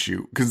Turkey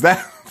Shoot, because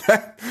that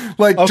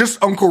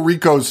just Uncle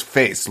Rico's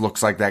face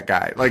looks like that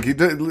guy. Like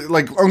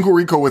like Uncle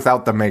Rico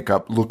without the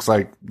makeup looks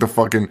like the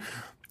fucking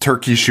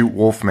Turkey Shoot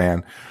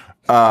Wolfman.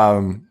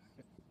 But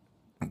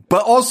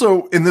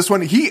also in this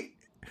one,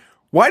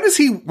 why is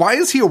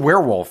he a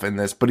werewolf in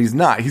this? But he's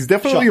not. He's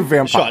definitely a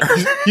vampire.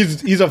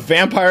 He's a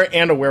vampire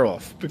and a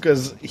werewolf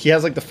because he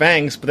has like the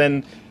fangs, but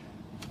then.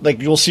 Like,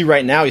 you'll see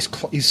right now,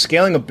 he's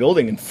scaling a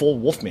building in full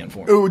Wolfman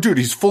form. Oh, dude,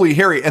 he's fully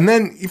hairy. And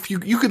then if you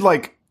could,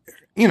 like,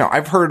 you know,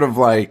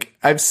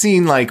 I've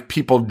seen, like,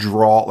 people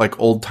draw, like,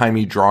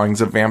 old-timey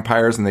drawings of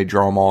vampires, and they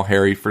draw them all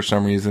hairy for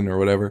some reason or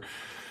whatever.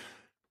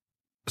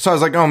 So I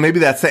was like, oh, maybe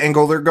that's the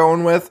angle they're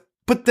going with.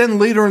 But then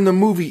later in the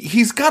movie,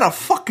 he's got a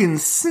fucking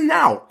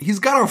snout. He's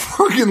got a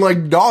fucking,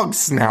 like, dog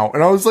snout.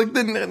 And I was like,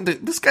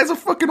 this guy's a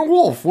fucking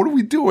wolf. What are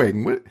we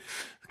doing? This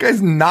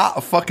guy's not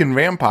a fucking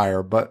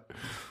vampire, but...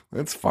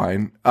 That's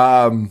fine.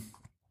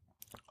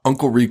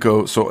 Uncle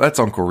Rico. So that's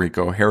Uncle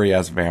Rico, hairy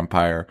ass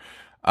vampire.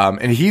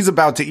 And he's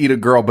about to eat a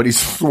girl, but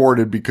he's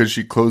thwarted because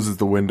she closes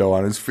the window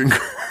on his fingers.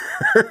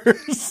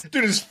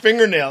 Dude, his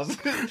fingernails.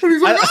 And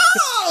he's like,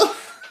 ah!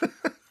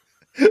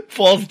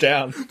 Falls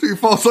down. Dude, he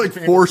falls like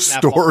 4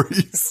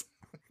 stories.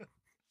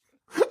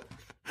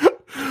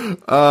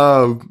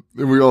 And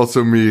we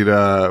also meet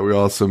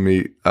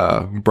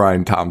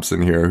Brian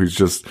Thompson here, who's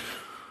just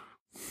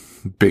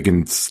big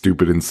and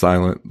stupid and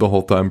silent the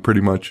whole time, pretty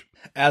much.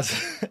 As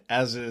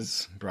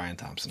is Brian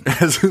Thompson.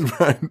 As is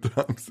Brian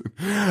Thompson.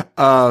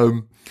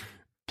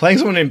 Playing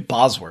someone named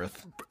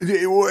Bosworth.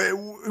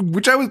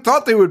 Which I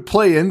thought they would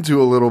play into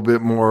a little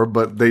bit more,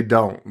 but they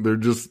don't. They're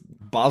just...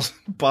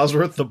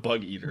 Bosworth the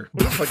Bug Eater.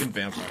 What a fucking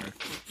vampire.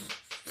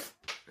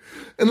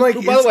 And like,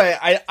 by the way,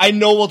 I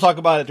know we'll talk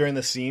about it during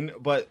the scene,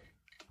 but...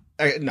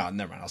 no,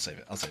 never mind. I'll save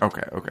it.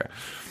 Okay.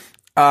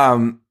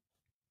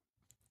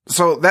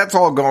 So that's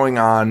all going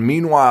on.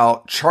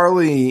 Meanwhile,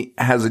 Charlie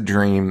has a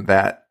dream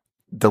that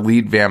the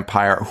lead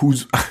vampire,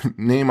 whose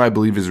name I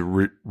believe is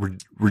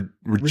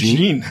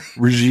Regine.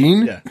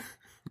 Regine? Yeah.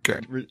 Okay.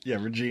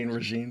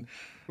 Regine.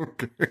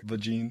 Okay.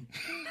 Vagine.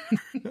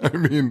 I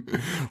mean,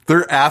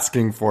 they're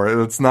asking for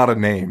it. It's not a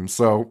name.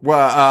 So,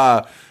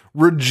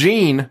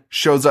 Regine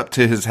shows up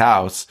to his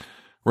house,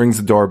 rings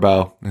the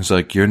doorbell, and is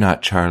like, "You're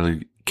not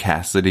Charlie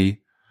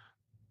Cassidy."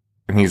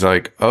 And he's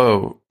like,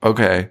 "Oh,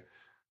 okay."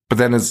 But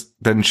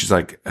then she's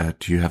like,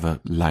 "Do you have a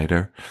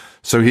lighter?"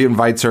 So he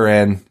invites her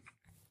in.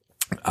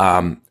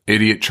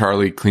 Idiot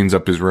Charlie cleans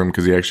up his room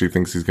because he actually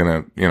thinks he's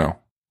gonna,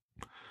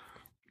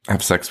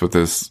 have sex with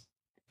this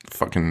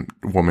fucking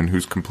woman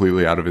who's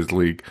completely out of his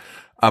league.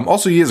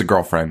 Also, he has a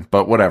girlfriend,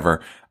 but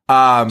whatever.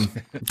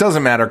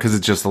 Doesn't matter because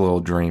it's just a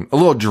little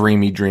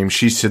dreamy dream.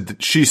 She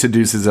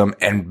seduces him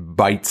and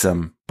bites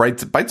him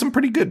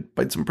pretty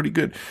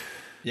good.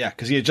 Yeah,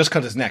 because he had just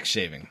cut his neck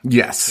shaving.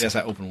 Yes, he has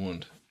that open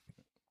wound.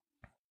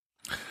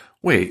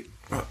 Wait,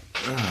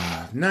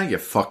 now you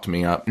fucked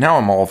me up. Now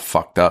I'm all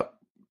fucked up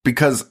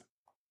because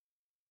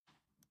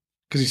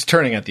he's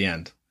turning at the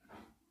end.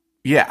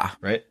 Yeah.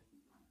 Right?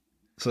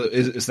 So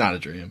it's not a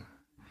dream.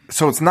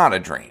 So it's not a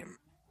dream.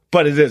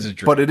 But it is a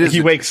dream. But it is. He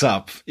wakes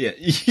up. Yeah.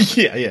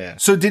 Yeah.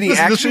 So did he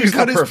actually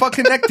cut his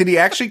fucking neck? Did he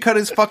actually cut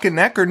his fucking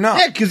neck or not?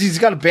 Yeah, because he's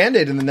got a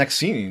Band-Aid in the next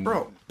scene.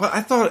 Bro, but I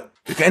thought...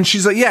 And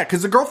she's like, yeah,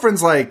 because the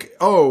girlfriend's like,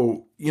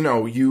 oh,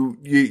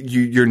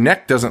 your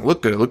neck doesn't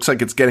look good. It looks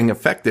like it's getting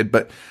affected.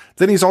 But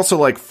then he's also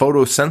like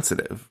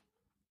photosensitive.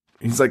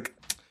 He's like,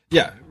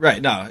 yeah,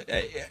 right. No,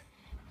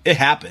 it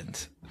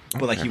happened,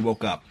 but like he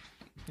woke up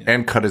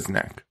and cut his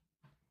neck.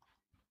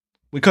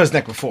 We cut his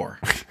neck before,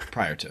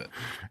 prior to it,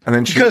 and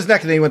then he cut his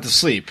neck and then he went to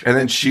sleep. And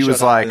then she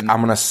was like,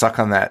 "I'm gonna suck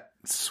on that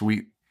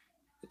sweet."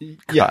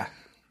 Cut. Yeah,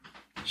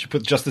 she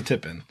put just the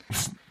tip in.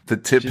 The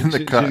tip in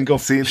the cut.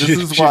 See, this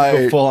is why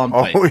I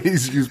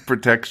always use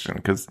protection,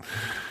 because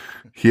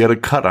he had a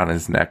cut on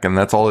his neck, and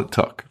that's all it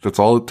took.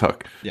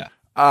 Yeah.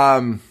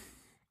 Huh.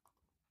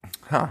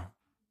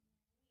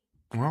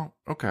 Well,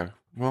 okay.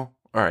 Well,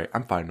 all right.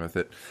 I'm fine with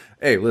it.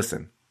 Hey,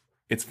 listen,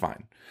 it's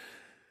fine.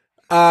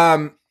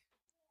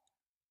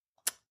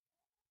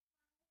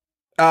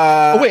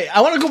 Wait,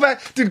 I want to go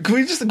back. Dude, can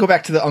we just go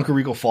back to the Uncle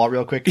Rico fall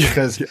real quick?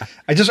 Because yeah.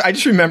 I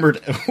just remembered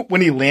when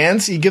he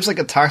lands, he gives like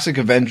a Toxic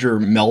Avenger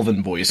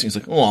Melvin voice. And he's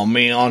like, "Oh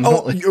man,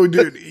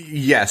 dude,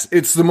 yes,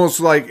 it's the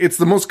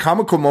most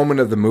comical moment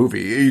of the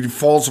movie. He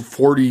falls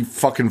 40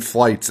 fucking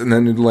flights and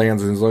then it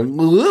lands and he's like,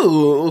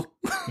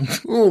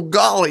 oh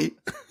golly."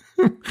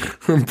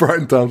 And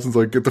Brian Thompson's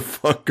like, "Get the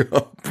fuck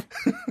up."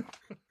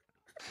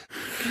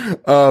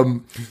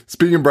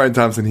 Speaking of Brian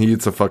Thompson, he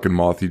eats a fucking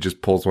moth. He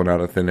just pulls one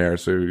out of thin air.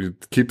 So you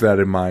keep that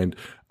in mind.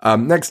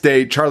 Next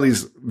day,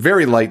 Charlie's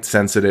very light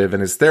sensitive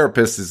and his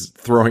therapist is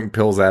throwing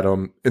pills at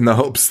him in the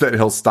hopes that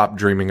he'll stop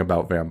dreaming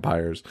about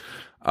vampires.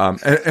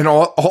 And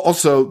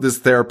also this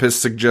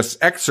therapist suggests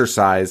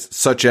exercise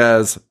such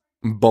as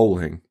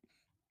bowling.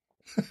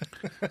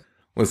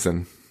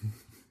 Listen,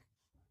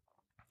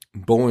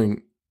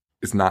 bowling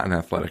is not an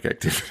athletic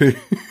activity.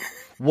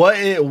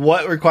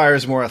 What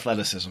requires more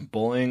athleticism,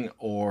 bowling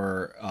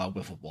or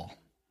wiffle ball?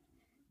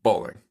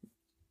 Bowling.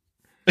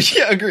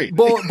 Yeah, agreed.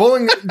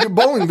 Bowling.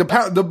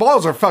 The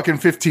balls are fucking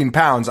 15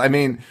 pounds. I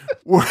mean,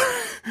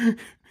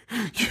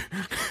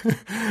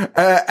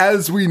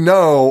 as we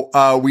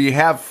know, we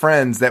have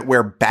friends that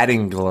wear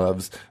batting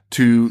gloves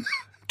to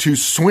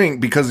swing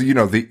because, you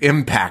know, the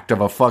impact of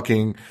a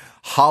fucking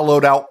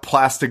hollowed out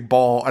plastic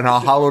ball and a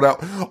hollowed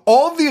out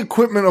all the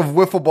equipment of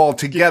wiffle ball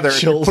together.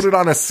 If you put it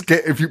on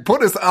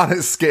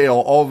a scale,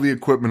 all the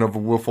equipment of a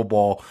wiffle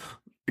ball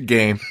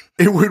game,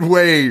 it would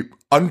weigh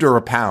under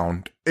a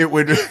pound. It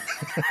would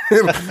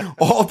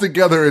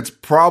altogether, it's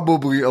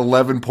probably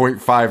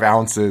 11.5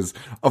 ounces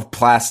of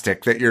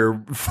plastic that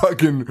you're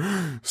fucking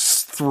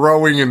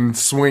throwing and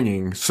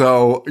swinging.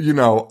 So, you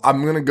know,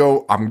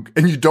 and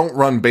you don't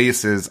run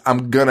bases.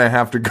 I'm gonna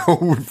have to go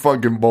with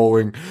fucking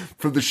bowling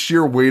for the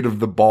sheer weight of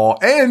the ball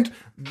and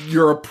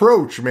your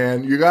approach,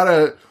 man.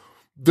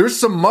 There's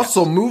some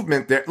muscle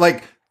movement there.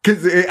 Like,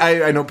 cause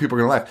I know people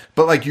are gonna laugh,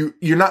 but like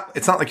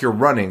it's not like you're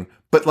running.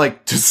 But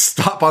like to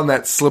stop on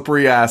that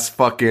slippery ass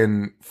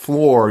fucking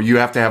floor, you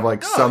have to have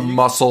like some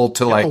muscle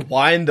to like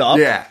wind up.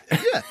 Yeah.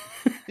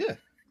 Yeah.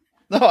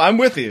 No, I'm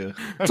with you.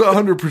 It's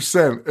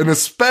 100%. And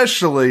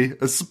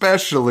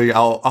especially,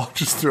 I'll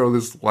just throw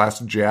this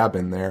last jab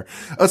in there.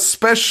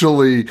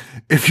 Especially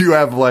if you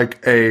have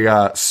like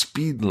a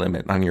speed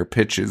limit on your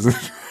pitches in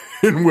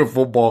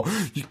wiffle ball,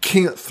 you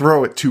can't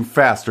throw it too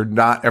fast or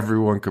not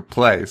everyone could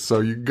play.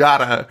 So you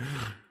can't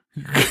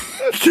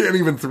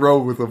even throw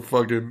with a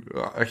fucking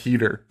a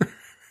heater.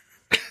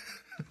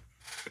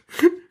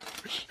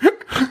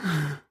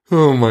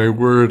 Oh my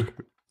word.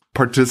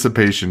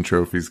 Participation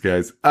trophies,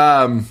 guys.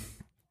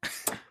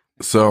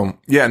 So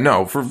yeah,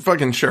 no, for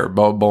fucking sure.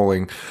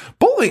 Bowling,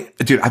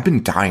 dude, I've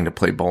been dying to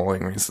play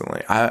bowling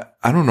recently. I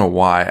don't know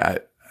why.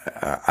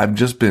 I've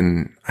just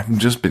been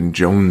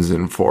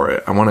jonesing for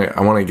it. I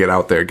want to get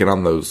out there, get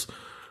on those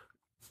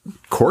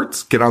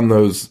courts, get on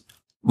those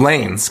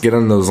lanes.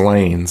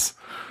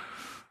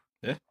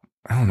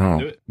 I don't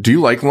know. Do you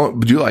like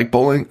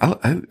bowling?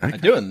 I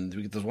do, and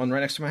there's one right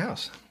next to my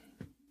house.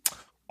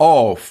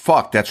 Oh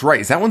fuck, that's right.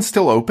 Is that one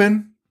still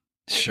open?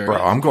 Sure, bro.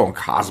 I'm going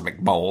cosmic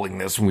bowling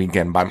this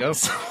weekend by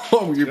myself.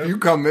 If you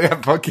come there,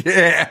 fuck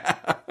yeah.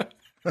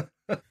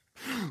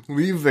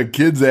 Leave the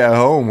kids at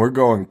home. We're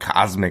going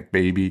cosmic,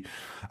 baby.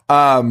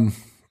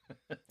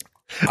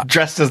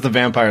 Dressed as the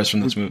vampires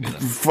from this movie.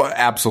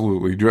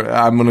 Absolutely.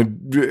 I'm gonna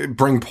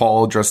bring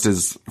Paul dressed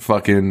as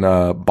fucking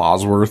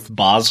Bosworth.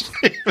 Ballsworth.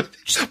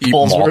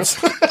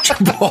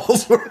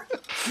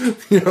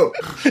 You know,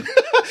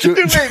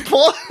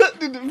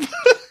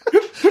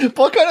 wait,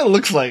 Paul kind of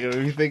looks like him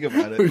if you think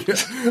about it. Yeah.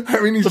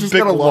 I mean, he's just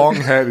got a long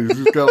head. He's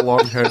just got a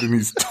long head and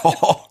he's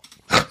tall.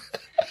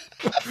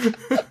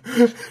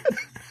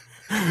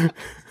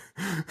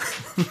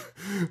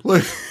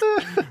 Like,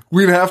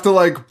 we'd have to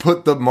like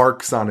put the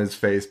marks on his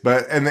face,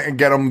 and then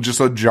get him just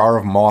a jar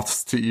of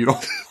moths to eat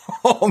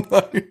all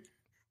night.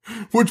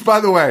 Which, by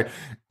the way,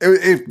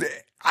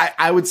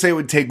 I would say it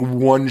would take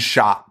one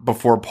shot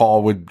before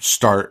Paul would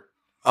start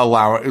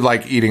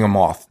eating a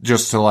moth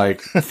just to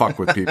like fuck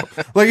with people.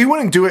 Like, he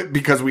wouldn't do it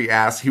because we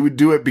asked. He would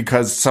do it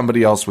because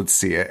somebody else would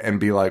see it and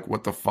be like,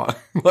 "What the fuck?"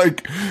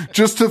 Like,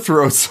 just to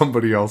throw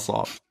somebody else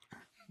off.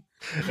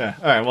 Yeah.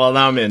 All right. Well,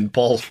 now I'm in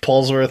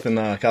Paulsworth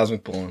and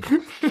Cosmic Bowling.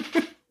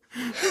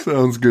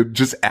 Sounds good.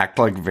 Just act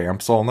like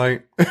vamps all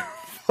night.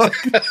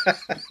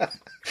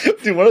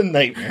 Dude, what a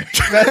nightmare.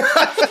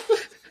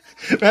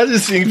 Imagine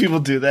seeing people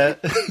do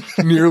that.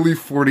 Nearly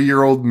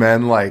 40-year-old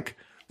men, like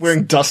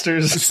wearing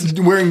dusters,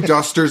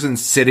 and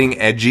sitting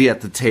edgy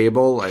at the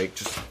table, like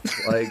just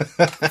like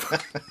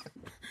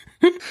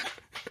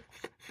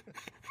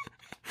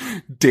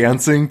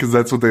dancing, because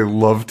that's what they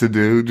love to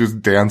do.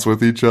 Just dance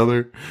with each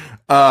other.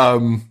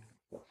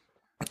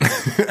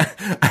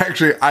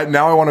 Actually,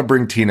 now I want to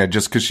bring Tina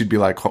just because she'd be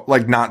like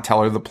not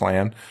tell her the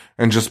plan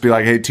and just be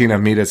like, "Hey, Tina,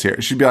 meet us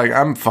here." She'd be like,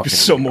 "I'm fucking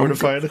so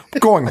mortified. I'm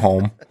going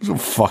home. What the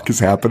fuck is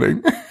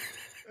happening?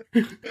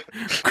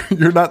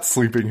 You're not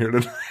sleeping here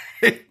tonight."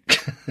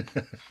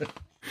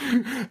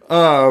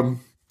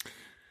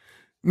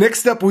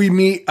 Next up, we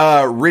meet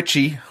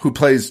Richie, who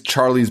plays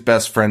Charlie's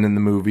best friend in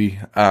the movie.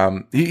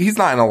 He's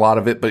not in a lot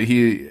of it, but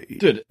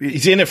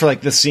he's in it for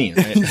like this scene.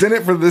 Right? He's in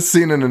it for this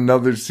scene and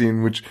another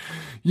scene, which,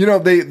 you know,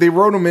 they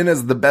wrote him in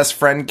as the best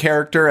friend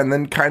character and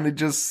then kind of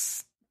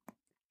just.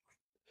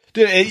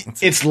 Dude,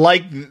 it's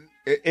like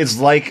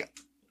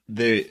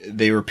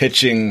they were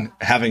pitching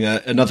having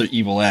another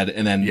evil Ed,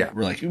 and then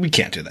we're like, we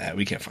can't do that.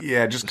 We can't.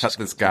 Just cut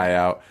this guy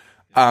out.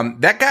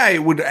 That guy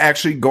would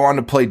actually go on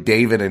to play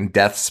David in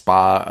Death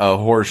Spa, a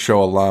horror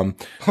show alum.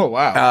 Oh,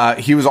 wow.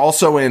 He was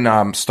also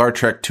in Star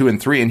Trek 2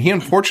 and 3, and he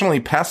unfortunately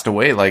passed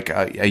away like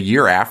a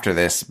year after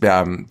this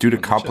due to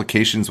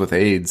complications with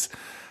AIDS,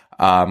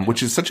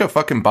 which is such a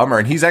fucking bummer.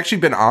 And he's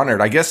actually been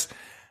honored. I guess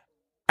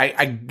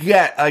I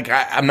get, like,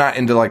 I'm not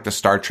into like the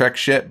Star Trek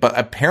shit, but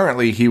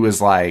apparently he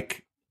was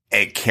like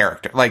a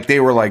character. Like,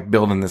 they were like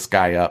building this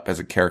guy up as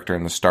a character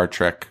in the Star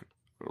Trek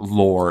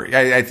lore.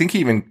 I think he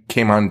even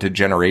came on to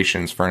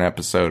Generations for an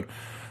episode.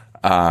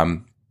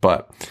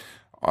 But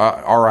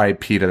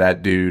R.I.P. to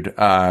that dude.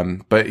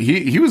 But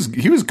he was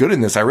good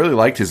in this. I really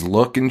liked his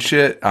look and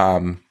shit.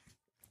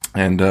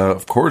 And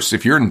of course,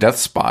 if you're in Death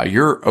Spa,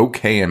 you're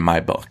okay in my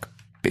book,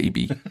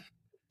 baby.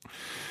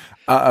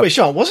 Wait,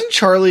 Sean, wasn't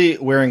Charlie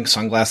wearing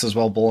sunglasses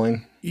while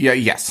bowling? Yeah.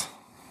 Yes.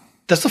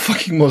 That's the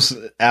fucking most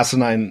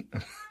asinine.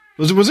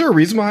 Was there a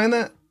reason behind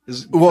that?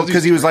 Well,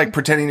 because he was like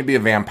pretending to be a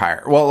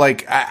vampire. Well,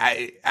 like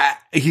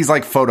he's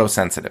like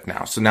photosensitive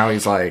now, so now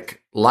he's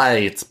like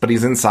lights, but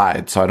he's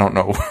inside, so I don't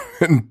know.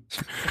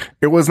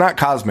 It was not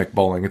cosmic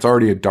bowling; it's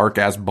already a dark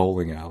ass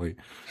bowling alley.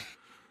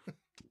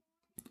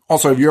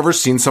 Also, have you ever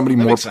seen somebody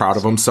more proud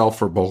of himself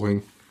for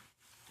bowling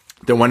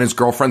than when his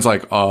girlfriend's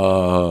like,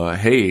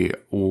 "Hey,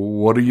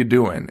 what are you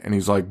doing?" And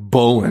he's like,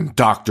 "Bowling,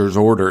 doctor's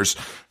orders."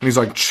 And he's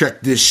like,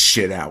 "Check this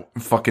shit out!"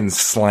 And fucking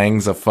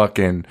slangs a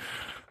fucking.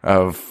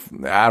 I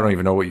don't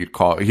even know what you'd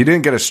call it. He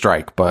didn't get a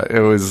strike, but it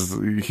was,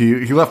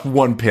 he left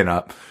one pin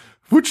up,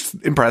 which is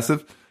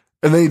impressive.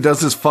 And then he does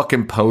this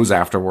fucking pose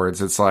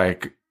afterwards. It's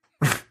like,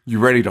 "You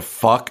ready to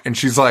fuck?" And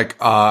she's like,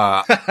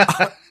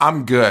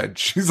 "I'm good."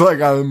 She's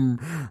like,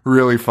 "I'm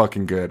really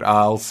fucking good.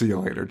 I'll see you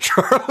later,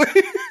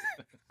 Charlie."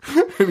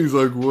 And he's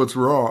like, "What's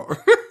wrong?"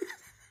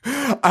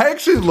 I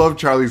actually love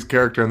Charlie's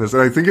character in this.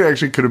 And I think it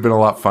actually could have been a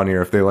lot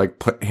funnier if they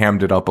like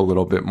hammed it up a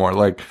little bit more.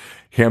 Like,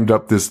 hammed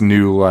up this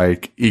new,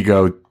 like,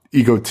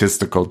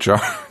 egotistical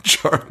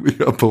Charlie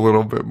up a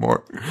little bit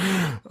more.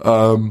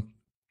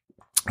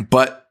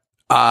 But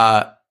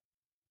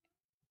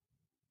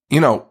you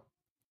know,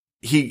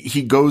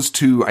 he goes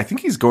to, I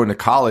think he's going to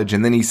college,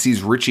 and then he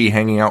sees Richie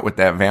hanging out with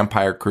that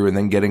vampire crew and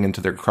then getting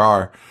into their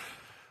car.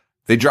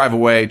 They drive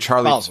away.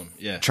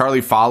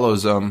 Charlie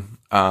follows them,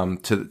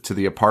 to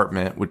the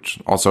apartment, which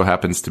also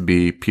happens to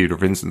be Peter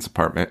Vincent's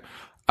apartment.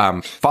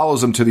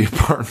 Follows him to the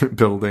apartment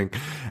building,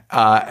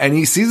 and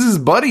he sees his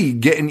buddy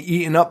getting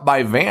eaten up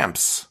by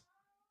vamps.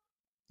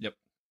 Yep.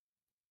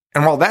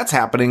 And while that's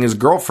happening,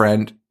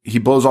 he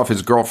blows off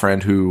his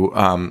girlfriend who,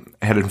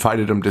 had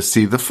invited him to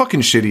see the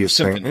fucking shittiest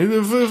thing.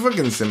 The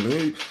fucking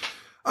symphony.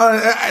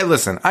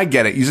 Listen, I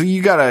get it.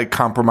 You gotta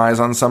compromise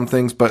on some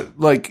things, but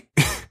like,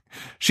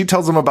 she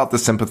tells him about the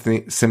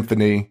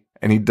symphony.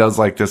 And he does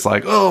like this,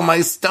 like, "Oh,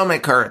 my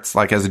stomach hurts,"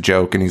 like as a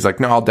joke. And he's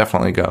like, "No, I'll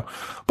definitely go."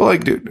 But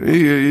like, dude,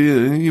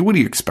 what do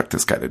you expect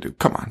this guy to do?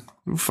 Come on,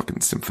 fucking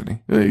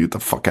symphony. Get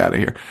the fuck out of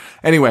here.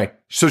 Anyway,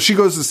 so she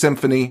goes to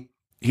symphony.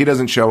 He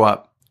doesn't show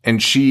up.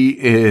 And she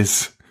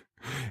is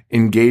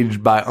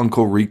engaged by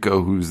Uncle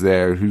Rico, who's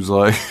there, who's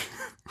like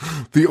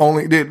the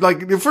only dude.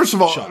 Like, first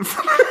of all, Sean,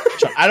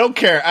 I don't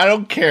care. I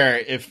don't care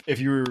if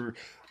you were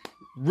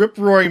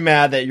rip-roaring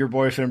mad that your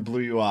boyfriend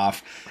blew you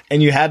off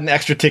and you had an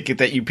extra ticket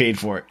that you paid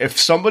for. If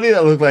somebody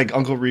that looked like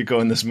Uncle Rico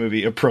in this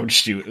movie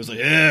approached you, it was like,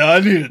 "Yeah, I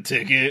need a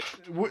ticket."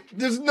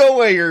 There's no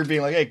way you're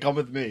being like, "Hey, come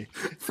with me."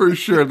 For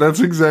sure. That's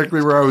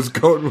exactly where I was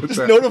going with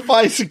that.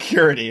 Notify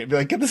security and be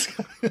like, "Get this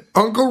guy."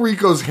 Uncle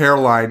Rico's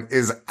hairline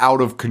is out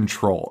of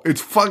control. It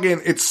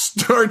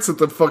starts at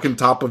the fucking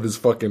top of his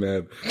fucking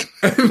head.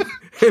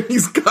 And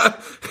he's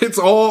got, it's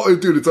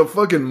a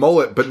fucking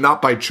mullet, but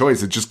not by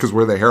choice. It's just because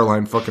where the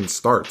hairline fucking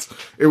starts.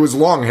 It was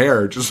long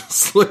hair, just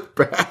slicked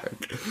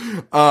back.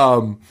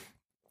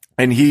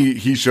 And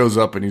he shows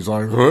up and he's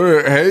like,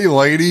 "Hey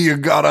lady, you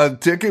got a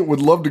ticket?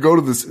 Would love to go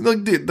to this."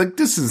 Like, dude, like,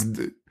 this is,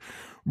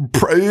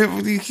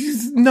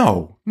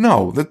 no,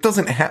 that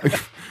doesn't happen.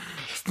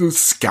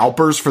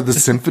 Scalpers for the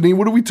symphony?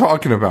 What are we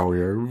talking about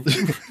here?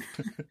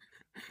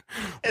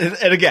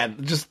 And again,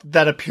 just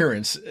that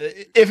appearance.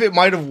 If it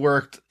might have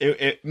worked,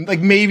 like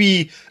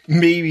maybe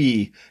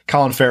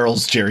Colin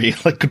Farrell's Jerry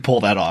like could pull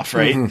that off,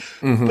 right?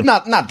 Mm-hmm. But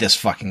not this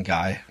fucking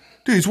guy.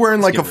 Dude, he's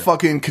wearing like a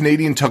fucking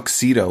Canadian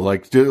tuxedo,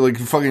 like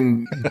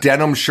fucking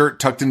denim shirt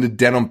tucked into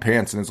denim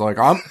pants, and it's like,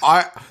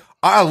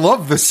 I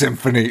love the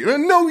symphony.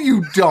 No,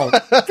 you don't.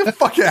 Get the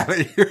fuck out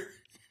of here.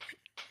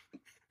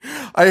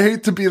 I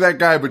hate to be that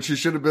guy, but she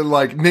should have been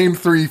like, "Name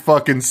 3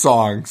 fucking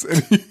songs,"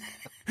 and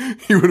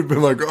he would have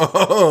been like,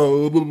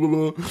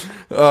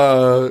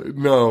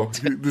 no,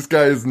 this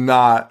guy is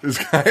not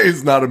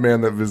a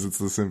man that visits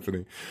the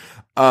symphony.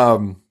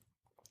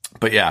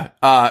 But yeah,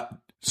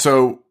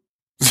 so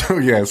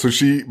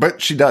she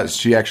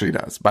actually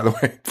does, by the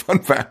way, fun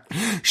fact.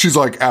 She's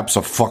like,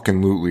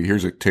 "Abso-fucking-lutely,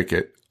 here's a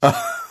ticket."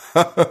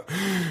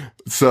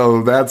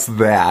 So that's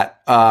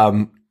that.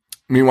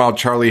 Meanwhile,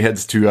 Charlie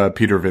heads to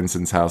Peter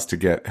Vincent's house to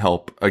get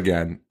help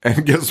again.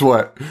 And guess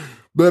what?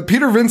 But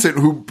Peter Vincent,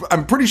 who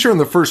I'm pretty sure in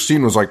the first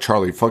scene was like,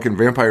 "Charlie, fucking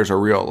vampires are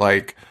real."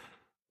 Like,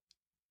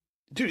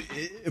 Dude,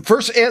 the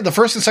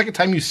first and second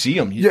time you see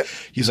him,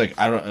 he's like,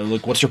 I don't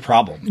look. What's your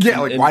problem? Yeah,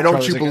 like, why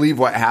don't you believe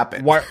what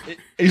happened? Why?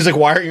 He's like,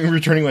 why aren't you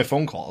returning my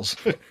phone calls?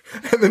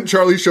 And then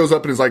Charlie shows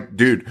up and is like,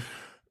 dude,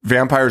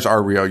 vampires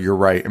are real. You're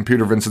right. And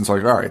Peter Vincent's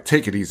like, all right,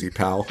 take it easy,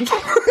 pal.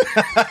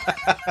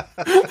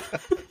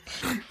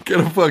 Get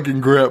a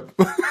fucking grip.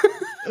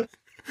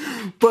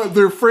 But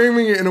they're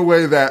framing it in a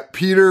way that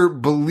Peter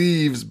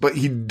believes, but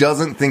he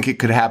doesn't think it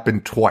could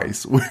happen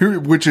twice,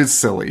 which is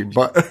silly.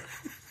 But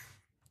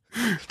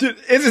dude,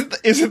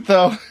 is it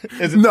though?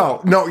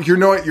 No, you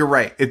know what? You're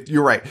right.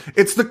 You're right.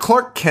 It's the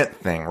Clark Kent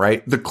thing,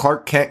 right? The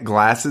Clark Kent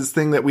glasses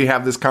thing that we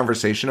have this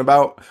conversation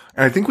about.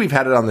 And I think we've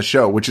had it on the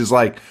show, which is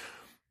like,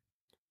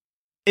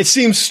 it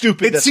seems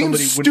stupid that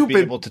somebody wouldn't be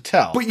able to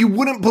tell. But you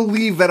wouldn't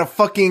believe that a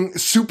fucking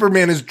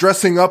Superman is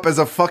dressing up as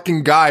a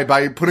fucking guy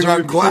by putting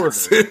on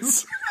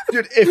glasses.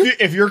 Dude,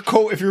 if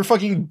your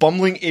fucking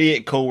bumbling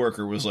idiot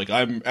coworker was like,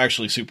 I'm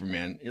actually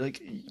Superman, you're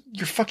like,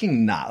 you're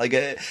fucking not. Like,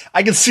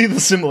 I can see the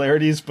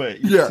similarities,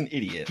 but you're just an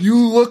idiot. You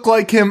look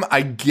like him,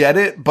 I get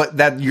it, but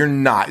that you're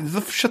not.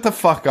 Shut the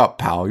fuck up,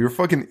 pal. You're a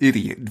fucking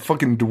idiot.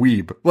 Fucking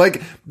dweeb.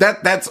 Like,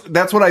 that's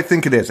what I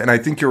think it is, and I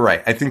think you're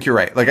right.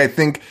 Like, I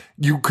think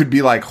you could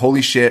be like,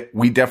 holy shit,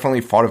 we definitely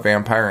fought a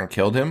vampire and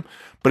killed him.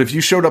 But if you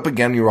showed up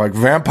again and you were like,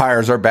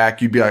 vampires are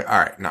back, you'd be like, all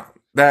right, no.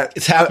 That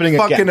it's happening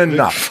fucking again.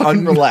 Enough.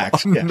 Fucking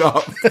relax.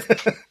 Enough.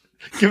 Yeah.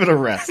 Give it a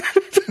rest.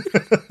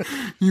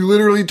 You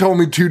literally told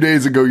me 2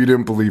 days ago you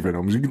didn't believe in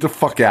him. You get the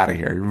fuck out of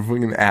here. You're a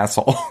fucking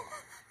asshole.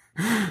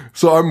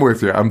 So I'm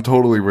with you. I'm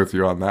totally with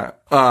you on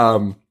that.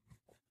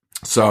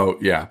 So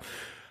yeah.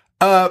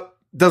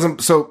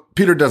 So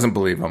Peter doesn't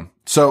believe him.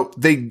 So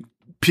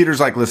Peter's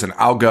like, listen,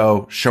 I'll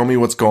go. Show me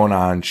what's going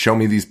on. Show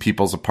me these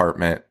people's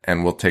apartment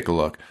and we'll take a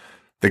look.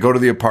 They go to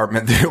the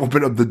apartment. They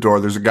open up the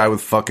door. There's a guy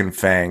with fucking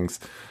fangs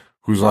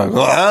who's like,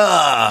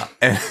 ah!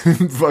 And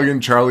fucking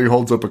Charlie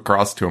holds up a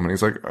cross to him and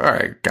he's like, all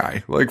right,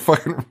 guy, like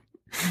fucking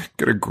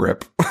get a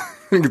grip. I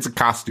think it's a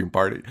costume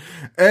party.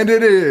 And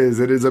it is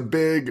a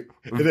big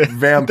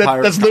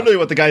vampire. That's literally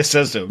what the guy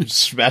says to him.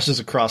 Smashes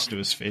a cross to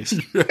his face.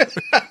 Yeah. Get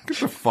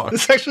the fuck.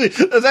 That's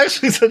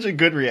actually such a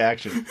good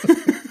reaction.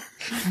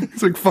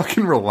 It's like,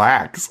 fucking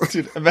relax.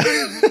 Dude,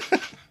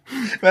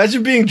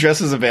 imagine being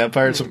dressed as a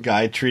vampire and some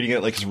guy treating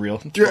it like it's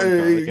real.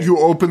 Yeah, you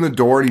open the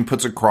door and he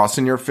puts a cross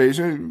in your face.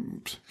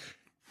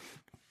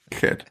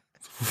 Kid.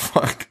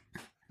 Fuck.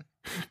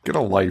 Get a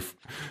life.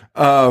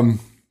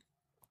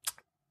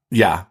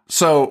 Yeah.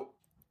 So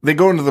they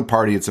go into the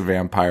party. It's a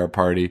vampire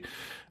party,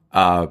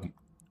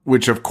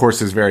 which of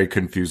course is very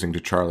confusing to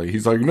Charlie.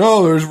 He's like,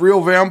 no, there's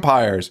real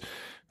vampires.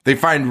 They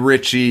find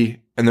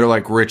Richie and they're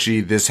like,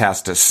 Richie, this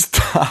has to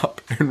stop.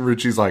 And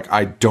Richie's like,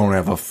 I don't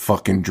have a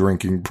fucking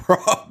drinking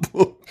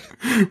problem,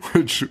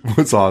 which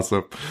was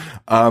awesome.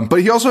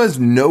 But he also has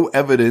no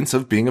evidence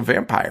of being a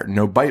vampire.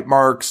 No bite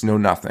marks, no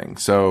nothing.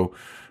 So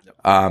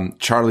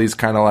Charlie's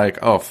kind of like,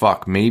 oh,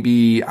 fuck,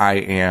 maybe I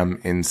am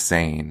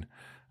insane.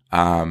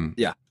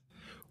 Yeah.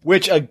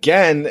 Which,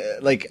 again,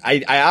 like,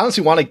 I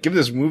honestly want to give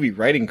this movie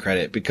writing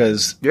credit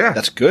because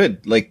that's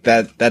good. Like,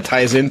 that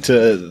ties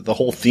into the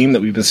whole theme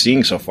that we've been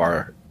seeing so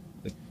far.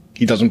 Like,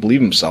 he doesn't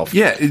believe himself.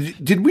 Yeah.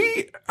 Did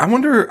we, I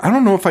wonder, I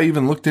don't know if I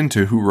even looked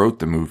into who wrote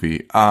the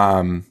movie.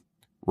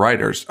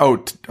 Writers.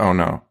 Oh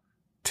no.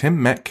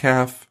 Tim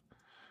Metcalf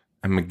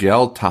and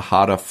Miguel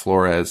Tejada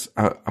Flores.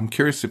 I'm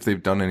curious if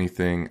they've done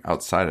anything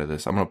outside of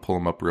this. I'm going to pull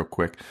them up real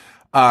quick.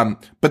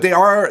 But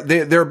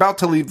they're about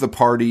to leave the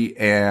party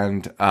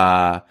and,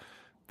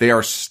 they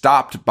are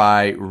stopped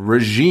by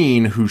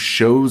Regine who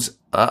shows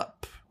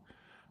up.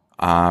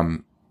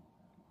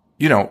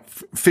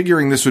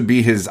 Figuring this would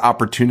be his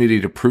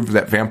opportunity to prove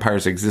that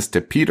vampires exist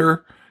to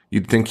Peter.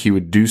 You'd think he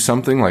would do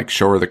something like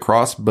show her the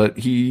cross, but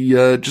he,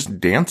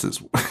 just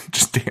dances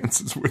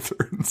with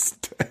her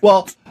instead.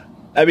 Well,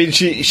 I mean,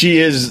 she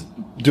is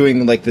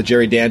doing like the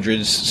Jerry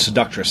Dandridge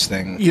seductress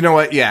thing. You know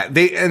what? Yeah,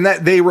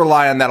 they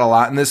rely on that a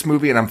lot in this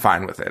movie, and I'm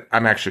fine with it.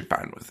 I'm actually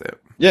fine with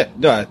it. Yeah,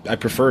 no, I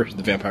prefer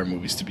the vampire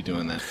movies to be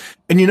doing that.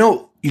 And you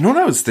know what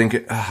I was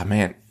thinking? Ah,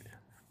 man,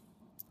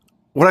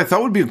 what I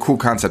thought would be a cool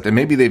concept, and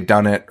maybe they've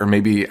done it, or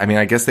maybe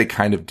I guess they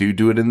kind of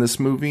do it in this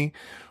movie.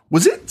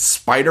 Was it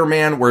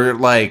Spider-Man where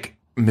like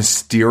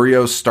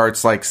Mysterio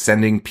starts like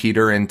sending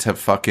Peter into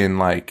fucking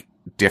like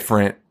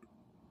different.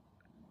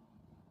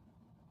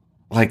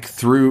 Like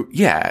through,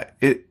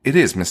 it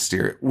is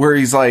Mysterio, where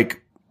he's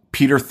like,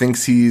 Peter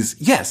thinks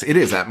yes, it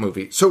is that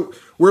movie. So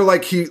where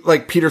like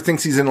Peter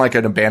thinks he's in like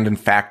an abandoned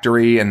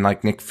factory and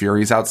like Nick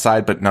Fury's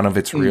outside, but none of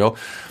it's real.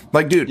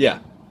 Like, dude,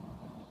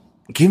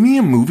 give me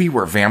a movie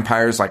where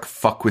vampires like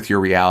fuck with your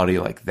reality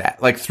like that,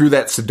 like through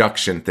that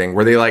seduction thing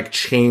where they like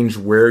change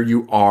where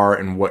you are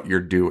and what you're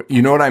doing.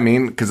 You know what I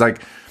mean? Cause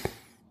like,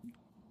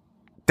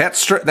 that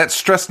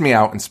stressed me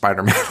out in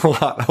Spider-Man a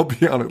lot. I'll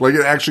be honest. Like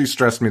it actually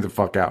stressed me the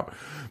fuck out.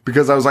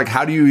 Because I was like,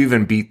 how do you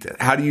even beat this?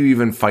 How do you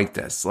even fight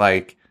this?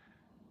 Like,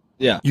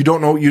 you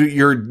don't know,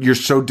 you're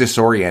so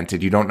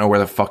disoriented. You don't know where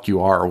the fuck you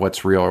are or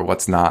what's real or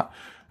what's not.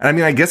 And I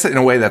mean, I guess in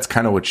a way that's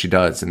kind of what she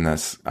does in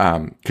this.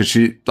 Cause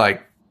she,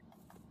 like,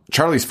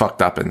 Charlie's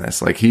fucked up in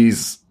this. Like,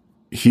 he's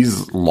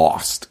he's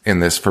lost in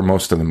this for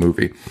most of the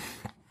movie.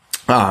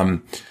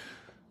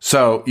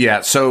 So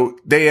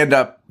they end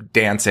up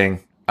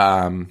dancing.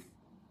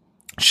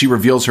 She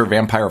reveals her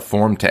vampire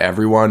form to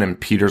everyone, and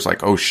Peter's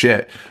like, oh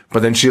shit.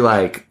 But then she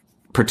like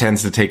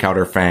pretends to take out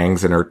her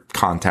fangs and her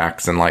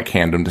contacts and like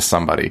hand them to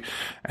somebody.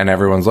 And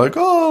everyone's like,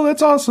 oh,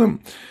 that's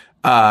awesome.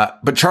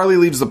 But Charlie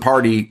leaves the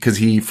party because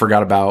he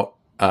forgot about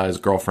his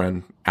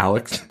girlfriend,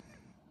 Alex.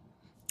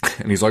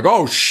 And he's like,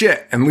 oh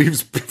shit, and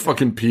leaves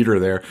fucking Peter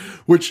there,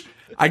 which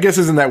I guess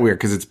isn't that weird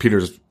because it's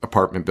Peter's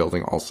apartment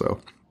building also.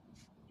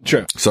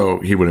 Sure. So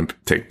he wouldn't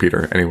take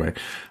Peter anyway.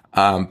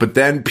 But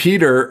then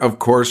Peter, of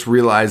course,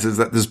 realizes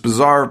that this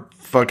bizarre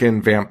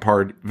fucking vamp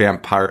party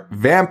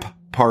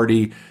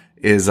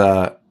is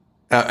an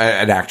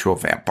actual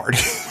vamp party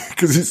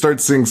because he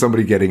starts seeing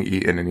somebody getting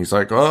eaten, and he's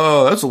like,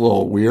 oh, that's a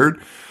little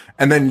weird,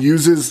 and then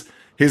uses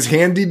his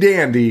handy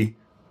dandy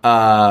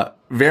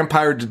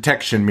vampire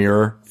detection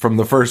mirror from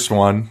the first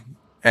one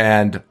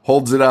and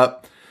holds it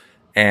up,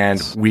 and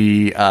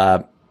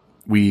the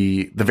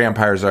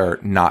vampires are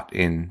not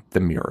in the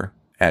mirror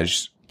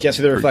as can't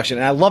see the reflection.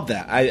 And I love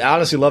that. I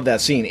honestly love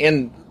that scene.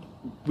 And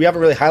we haven't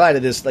really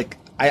highlighted this. Like,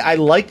 I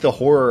like the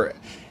horror.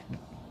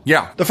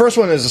 Yeah. The first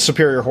one is a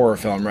superior horror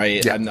film,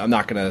 right? Yeah. I'm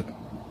not going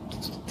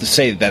to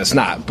say that it's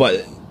not,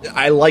 but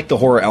I like the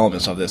horror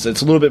elements of this.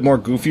 It's a little bit more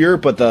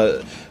goofier, but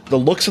the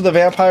looks of the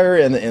vampire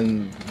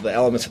and the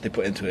elements that they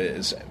put into it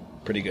is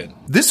pretty good.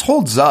 This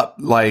holds up.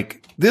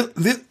 Like, this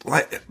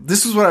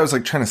is what I was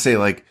like trying to say.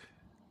 Like,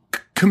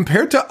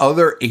 compared to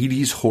other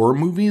 80s horror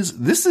movies,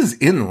 this is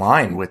in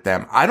line with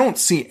them. I don't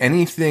see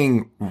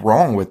anything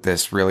wrong with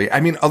this, really. I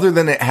mean, other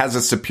than it has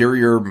a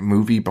superior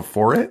movie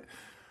before it,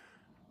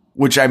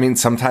 which, I mean,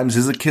 sometimes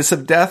is a kiss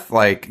of death.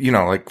 Like, you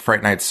know, like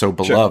Fright Night's so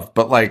beloved. Sure.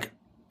 But, like,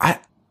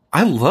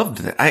 I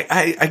loved it.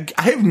 I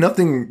have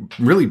nothing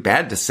really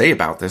bad to say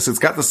about this. It's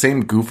got the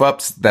same goof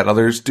ups that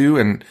others do,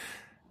 and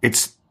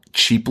it's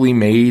cheaply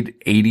made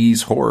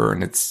 80s horror,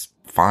 and it's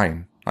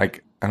fine.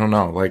 Like, I don't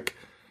know. Like,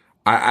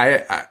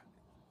 I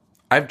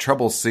have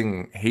trouble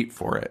seeing hate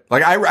for it.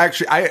 Like,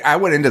 I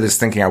went into this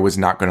thinking I was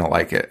not going to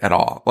like it at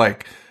all.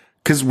 Like,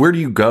 cause where do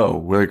you go?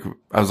 Like,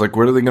 I was like,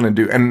 what are they going to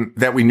do? And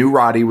that we knew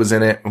Roddy was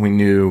in it, and we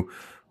knew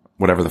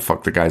whatever the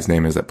fuck the guy's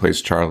name is that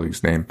plays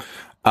Charlie's name.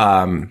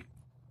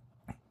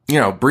 You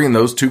know, bringing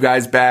those two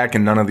guys back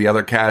and none of the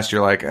other cast,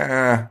 you're like,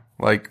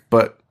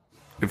 but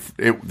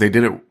they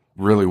did it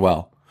really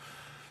well.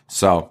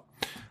 So,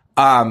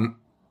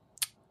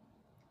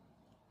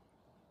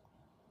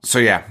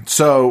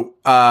 So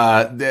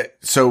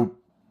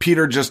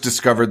Peter just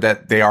discovered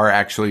that they are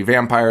actually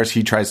vampires.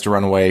 He tries to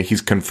run away.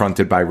 He's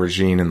confronted by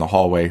Regine in the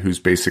hallway, who's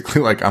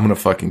basically like, I'm going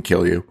to fucking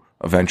kill you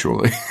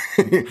eventually.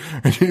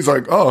 And he's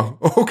like, oh,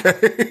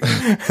 okay.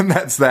 And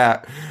that's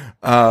that.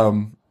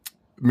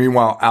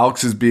 Meanwhile,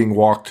 Alex is being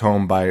walked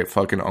home by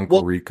fucking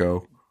Uncle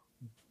Rico.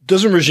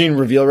 Doesn't Regine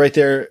reveal right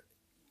there?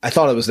 I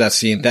thought it was that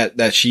scene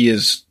that she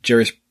is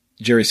Jerry's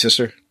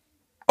sister.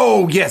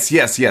 Oh, yes.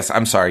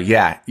 I'm sorry.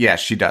 Yeah,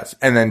 she does.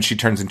 And then she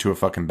turns into a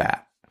fucking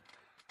bat.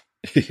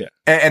 Yeah.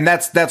 And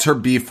that's her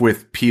beef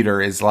with Peter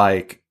is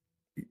like,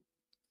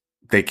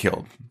 they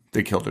killed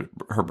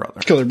her brother.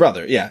 Killed her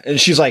brother, yeah.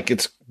 And she's like,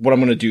 it's what I'm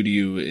going to do to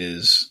you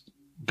is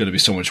going to be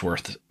so much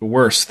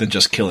worse than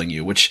just killing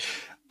you, which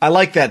I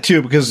like that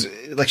too, because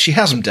like she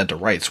has him dead to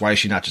rights. Why is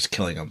she not just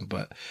killing him?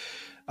 But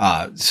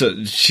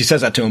so she says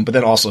that to him, but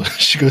then also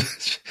she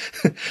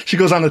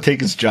goes on to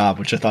take his job,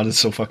 which I thought is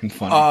so fucking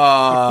funny.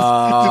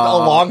 A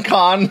long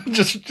con,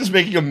 just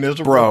making him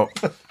miserable. Bro,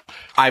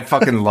 I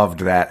fucking loved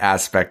that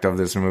aspect of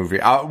this movie.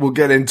 We'll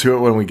get into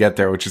it when we get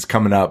there, which is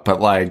coming up. But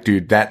like,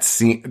 dude, that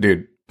scene,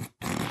 dude,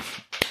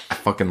 I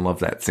fucking love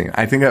that scene.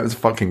 I think that was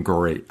fucking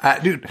great.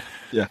 Dude.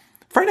 Yeah.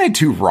 Fright Night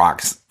 2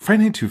 rocks. Fright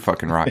Night 2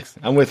 fucking rocks.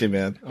 I'm with you,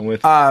 man. I'm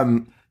with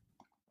you.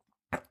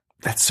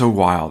 That's so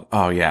wild.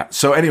 Oh, yeah.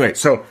 So anyway,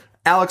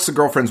 Alex, the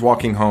girlfriend's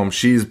walking home.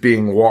 She's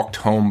being walked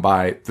home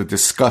by the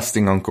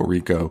disgusting Uncle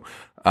Rico,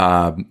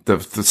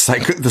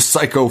 the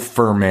psycho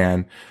fur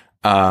man,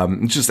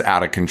 just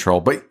out of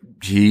control. But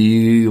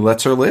he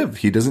lets her live.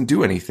 He doesn't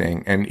do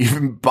anything. And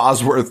even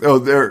Bosworth,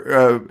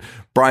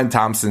 Brian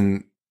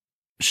Thompson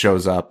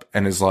shows up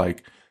and is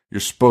like, "You're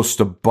supposed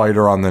to bite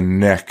her on the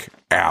neck,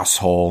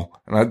 asshole."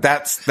 And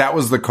that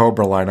was the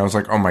Cobra line. I was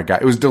like, oh my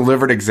God. It was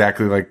delivered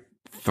exactly like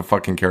the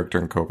fucking character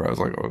in Cobra. I was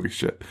like, holy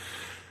shit.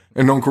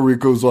 And Uncle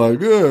Rico's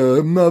like,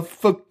 I'm not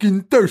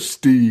fucking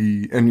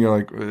thirsty. And you're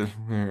like, all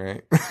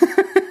right.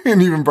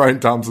 And even Brian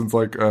Thompson's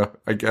like,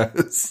 I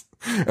guess.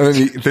 And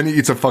then he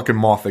eats a fucking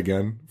moth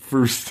again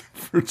for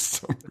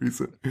some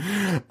reason.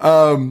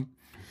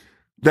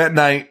 That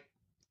night,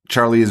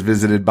 Charlie is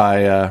visited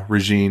by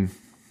Regine.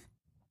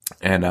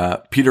 And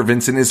Peter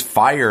Vincent is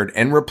fired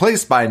and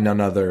replaced by none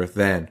other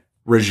than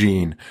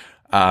Regine.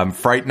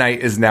 Fright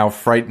Night is now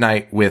Fright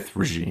Night with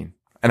Regine.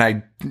 And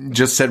I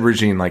just said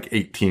Regine like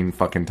 18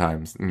 fucking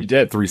times. You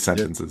did. 3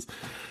 sentences.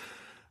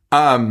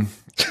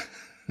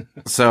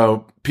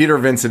 So Peter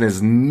Vincent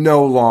is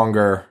no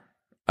longer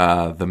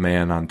the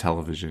man on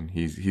television.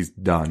 He's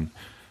done.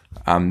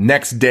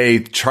 Next day,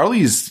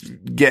 Charlie's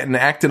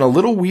acting a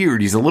little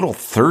weird. He's a little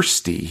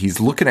thirsty. He's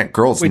looking at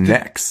girls'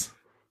 necks.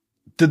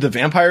 Did the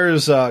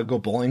vampires go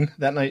bowling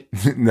that night?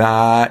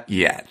 Not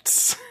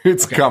yet.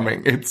 It's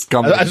coming. It's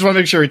coming. I just want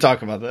to make sure we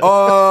talk about that.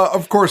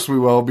 Of course we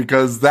will,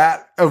 because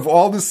that, of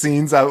all the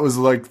scenes, that was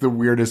like the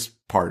weirdest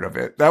part of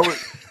it.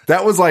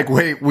 That was like,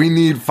 wait, we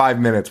need 5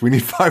 minutes. We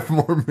need 5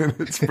 more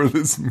minutes for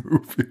this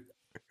movie.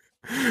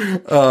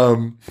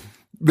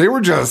 They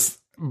were just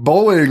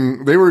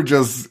bowling. They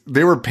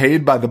were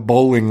paid by the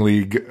Bowling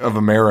League of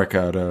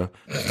America to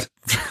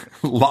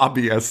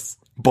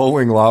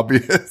bowling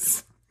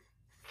lobbyists,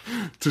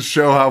 to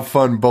show how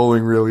fun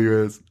bowling really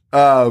is.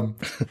 So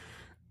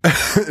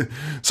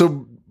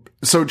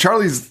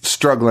Charlie's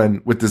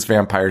struggling with this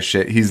vampire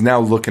shit. He's now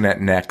looking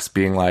at necks,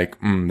 being like,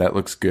 that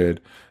looks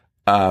good.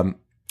 And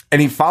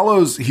he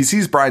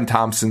sees Brian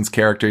Thompson's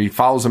character. He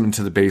follows him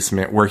into the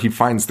basement where he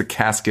finds the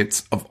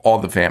caskets of all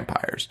the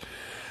vampires.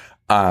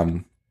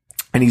 And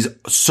he's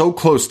so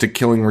close to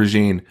killing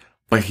Regine,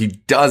 but he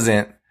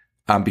doesn't,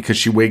 because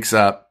she wakes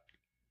up,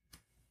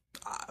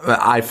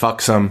 I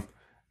fucks him,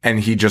 and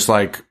he just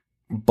like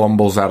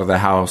bumbles out of the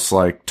house,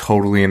 like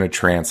totally in a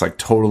trance, like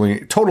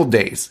total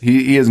daze.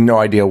 He has no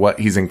idea what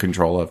he's in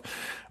control of.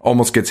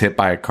 Almost gets hit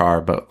by a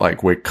car, but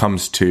like when it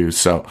comes to,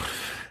 so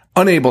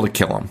unable to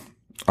kill him.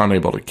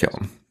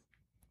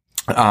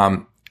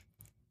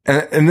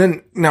 And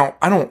then now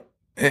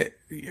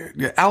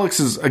Alex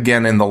is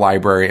again in the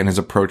library and is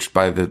approached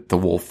by the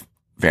wolf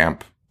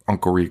vamp,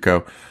 Uncle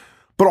Rico,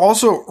 but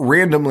also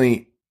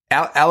randomly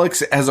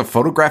Alex has a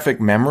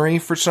photographic memory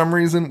for some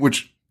reason,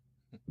 which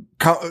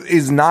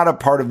is not a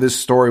part of this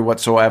story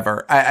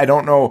whatsoever. I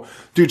don't know.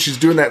 Dude, she's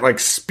doing that like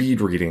speed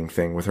reading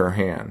thing with her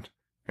hand.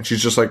 And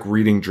she's just like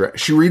reading.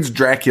 She reads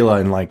Dracula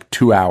in like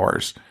 2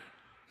 hours.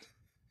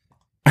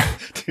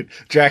 Dude,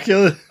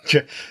 Dracula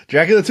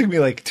took me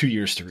like 2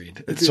 years to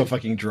read. It's so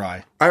fucking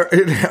dry.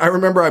 I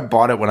remember I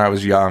bought it when I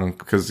was young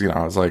because,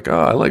 I was like,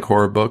 oh, I like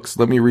horror books.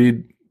 Let me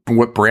read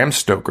what Bram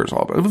Stoker's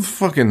all about. It was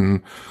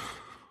fucking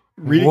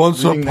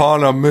Once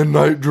Upon a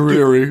Midnight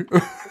Dreary.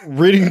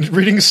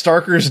 Reading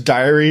Starker's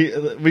diary.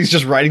 He's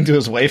just writing to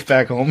his wife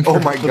back home for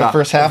the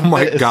first half of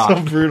it. It's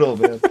so brutal,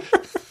 man.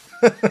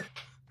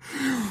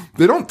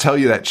 They don't tell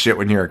you that shit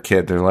when you're a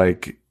kid. They're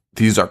like,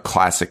 these are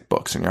classic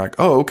books. And you're like,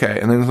 oh, okay.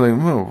 And then it's like,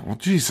 oh, well,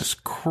 Jesus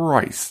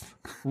Christ.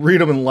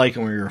 Read them and like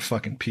them or you're a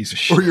fucking piece of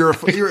shit. Or you're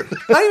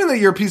not even that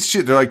you're a piece of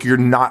shit. They're like, you're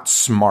not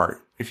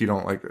smart if you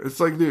don't like it. It's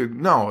like, dude,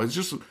 no,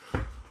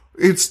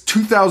 it's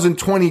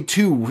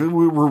 2022.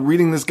 We're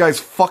reading this guy's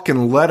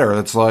fucking letter.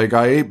 It's like,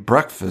 I ate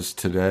breakfast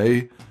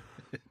today.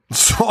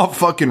 Saw a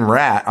fucking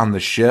rat on the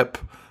ship.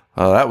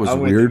 That was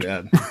weird.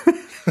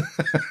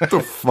 What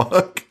the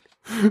fuck?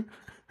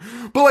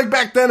 But like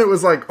back then it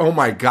was like, oh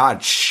my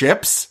God,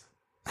 ships?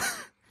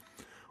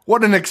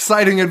 What an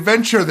exciting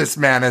adventure this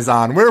man is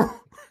on.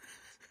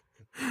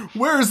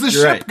 Where is the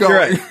ship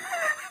going?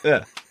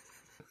 Yeah.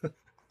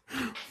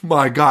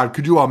 My God,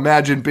 could you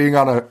imagine being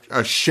on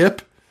a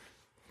ship?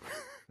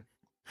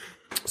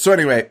 So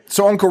anyway,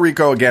 Uncle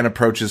Rico again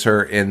approaches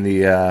her in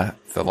the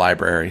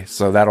library.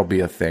 So that'll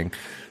be a thing.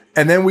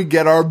 And then we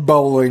get our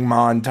bowling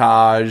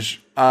montage.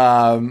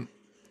 The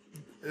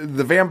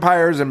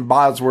vampires and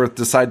Bosworth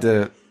decide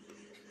to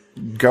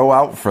go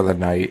out for the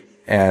night,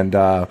 and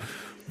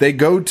they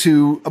go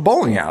to a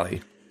bowling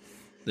alley.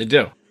 They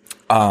do.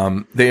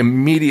 They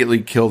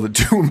immediately kill the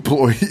 2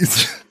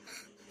 employees.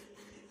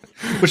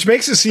 Which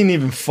makes the scene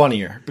even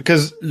funnier,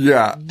 because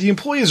the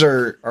employees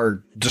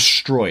are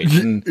destroyed.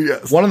 And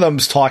one of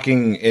them's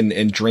talking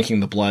and drinking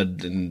the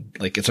blood, and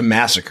like it's a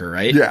massacre,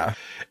 right? Yeah.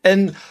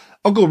 And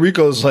Uncle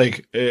Rico's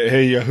like,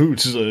 hey,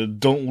 Yahoots,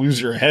 don't lose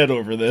your head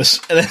over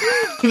this. And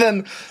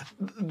then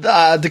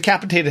the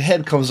decapitated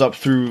head comes up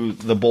through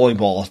the bowling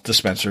ball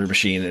dispenser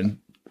machine, and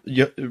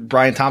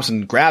Brian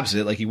Thompson grabs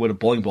it like he would a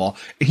bowling ball,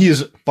 and he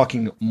is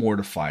fucking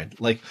mortified.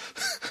 Like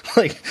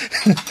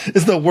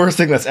it's the worst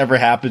thing that's ever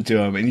happened to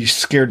him, and he's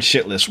scared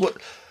shitless. What?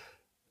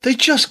 They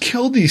just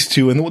killed these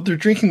 2, and they're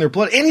drinking their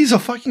blood, and he's a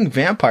fucking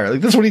vampire. Like,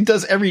 that's what he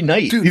does every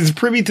night. Dude, he's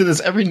privy to this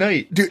every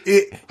night. Dude,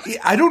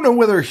 I don't know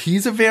whether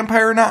he's a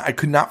vampire or not. I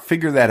could not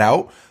figure that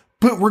out.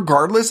 But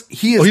regardless,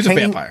 he's a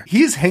vampire.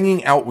 He is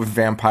hanging out with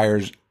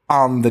vampires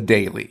on the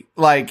daily.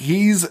 Like,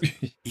 he's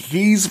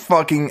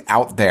fucking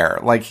out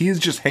there. Like, he's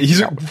just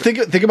hanging out.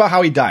 Think about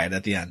how he died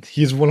at the end.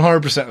 He's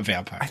 100% a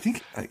vampire. I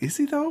think, is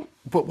he though?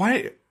 But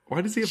why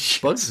does he have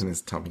bugs in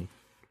his tummy?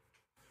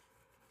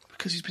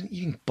 Because he's been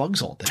eating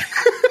bugs all day.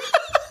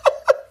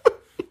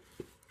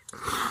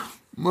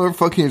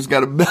 Motherfucker's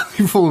got a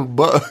belly full of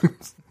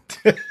bugs.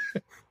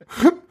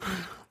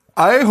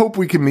 I hope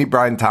we can meet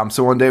Brian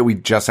Thompson one day. We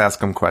just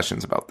ask him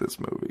questions about this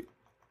movie.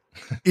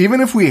 Even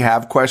if we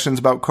have questions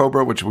about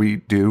Cobra, which we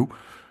do,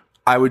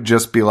 I would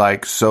just be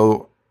like,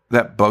 so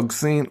that bug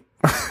scene,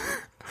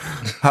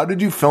 how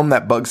did you film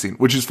that bug scene?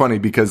 Which is funny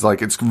because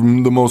like it's the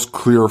most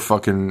clear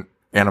fucking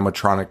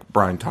animatronic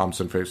Brian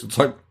Thompson face. It's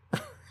like...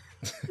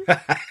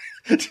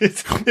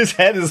 his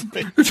head is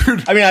big.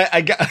 I mean,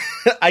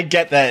 I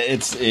get that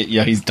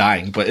he's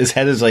dying, but his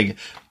head is like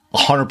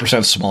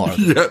 100% smaller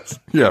Yes.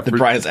 Yeah. than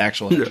Brian's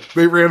actual. Yeah.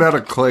 They ran out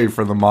of clay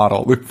for the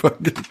model. They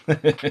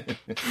fucking,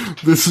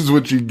 this is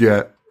what you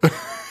get.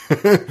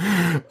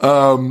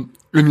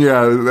 And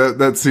yeah,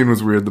 that scene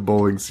was weird. The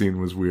bowling scene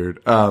was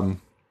weird. And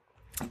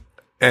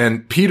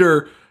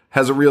Peter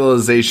has a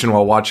realization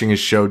while watching his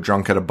show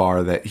drunk at a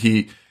bar that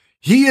he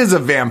is a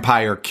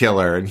vampire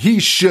killer and he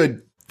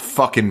should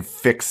fucking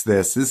fix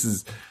this.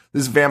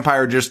 This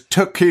vampire just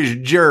took his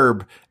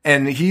gerb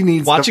and he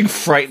needs Watching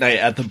Fright Night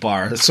at the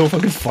bar. That's so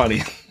fucking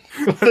funny.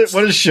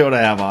 What a show to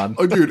have on.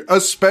 Oh, dude,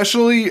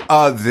 especially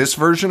this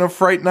version of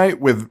Fright Night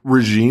with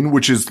Regine,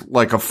 which is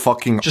like a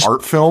fucking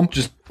art film.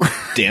 Just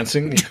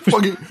dancing.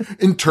 Fucking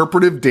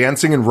interpretive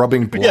dancing and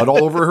rubbing blood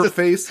all over her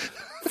face.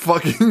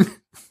 Fucking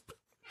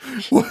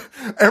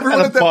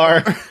everyone at that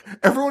bar.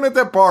 Everyone at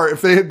that bar,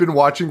 if they had been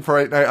watching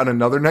Fright Night on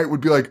another night,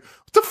 would be like,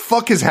 "What the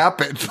fuck has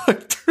happened?"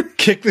 Like,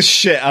 kick the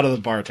shit out of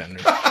the bartender.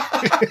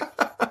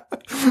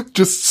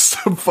 Just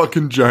some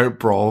fucking giant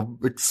brawl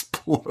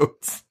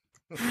explodes.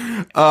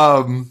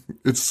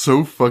 It's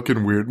so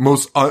fucking weird.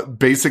 Most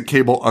basic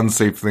cable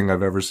unsafe thing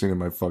I've ever seen in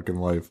my fucking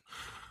life.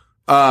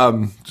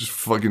 Just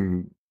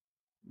fucking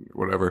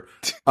whatever.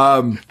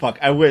 Fuck.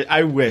 I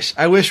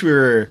wish we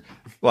were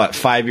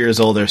 5 years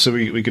older so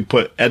we could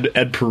put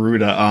Ed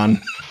Peruta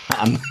on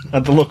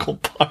at the local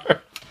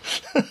bar.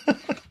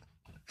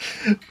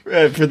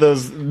 For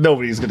those,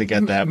 nobody's gonna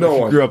get that. But No if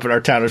one. you grew up in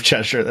our town of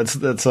Cheshire,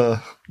 that's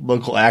a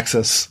local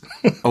access.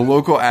 A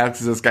local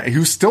access guy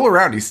who's still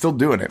around. He's still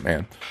doing it,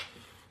 man.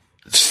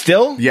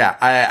 Still? Yeah,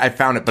 I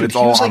found it, but it's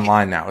all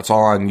online now. It's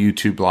all on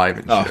YouTube Live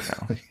and shit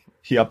now.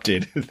 He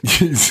updated.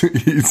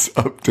 He's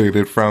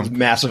updated from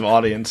Massive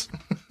audience.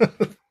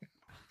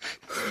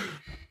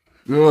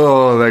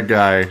 Oh, that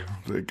guy.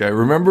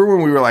 Remember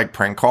when we were like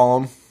prank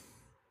call him?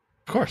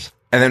 Of course.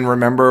 And then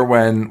remember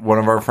when one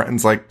of our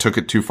friends like took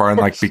it too far and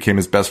like became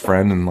his best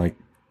friend and like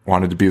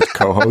wanted to be his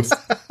co-host?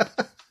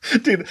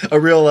 Dude, a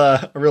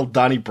real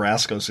Donnie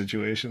Brasco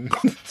situation.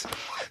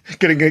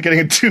 getting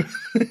in too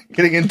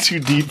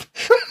deep.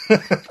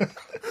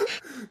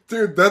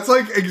 Dude, that's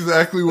like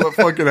exactly what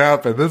fucking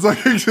happened. That's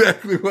like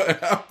exactly what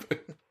happened.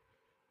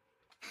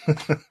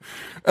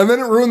 And then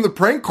it ruined the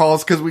prank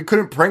calls because we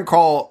couldn't prank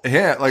call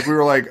him. Like we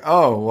were like,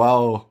 oh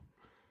well,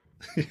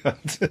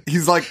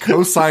 he's like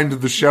co-signed to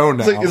the show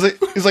now.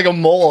 He's like a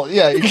mole.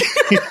 Yeah,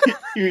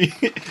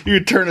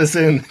 you turn us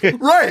in.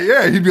 Right?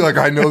 Yeah, he'd be like,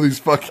 I know these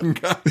fucking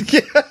guys.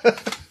 Yeah.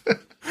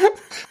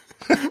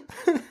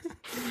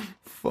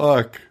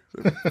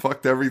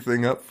 Fucked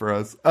everything up for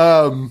us.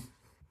 No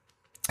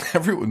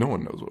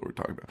one knows what we're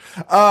talking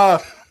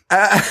about.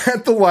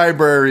 At the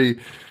library,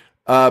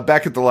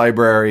 back at the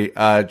library,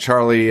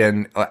 Charlie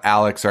and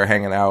Alex are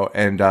hanging out,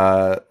 and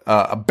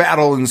a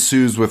battle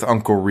ensues with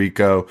Uncle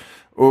Rico,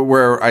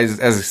 where, as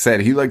I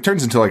said, he like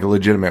turns into like a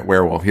legitimate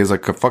werewolf. He has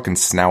like a fucking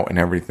snout and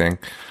everything.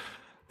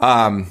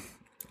 And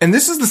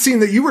this is the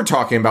scene that you were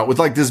talking about with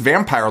like this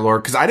vampire lore,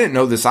 because I didn't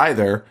know this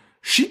either.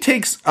 She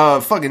takes a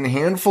fucking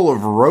handful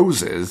of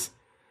roses.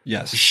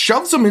 Yes.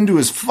 Shoves them into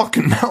his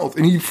fucking mouth,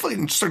 and he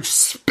fucking starts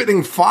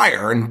spitting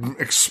fire and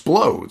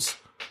explodes.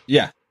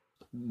 Yeah.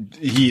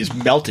 He's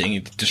melting.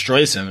 It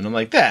destroys him. And I'm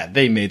like,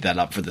 they made that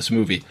up for this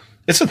movie.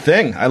 It's a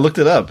thing. I looked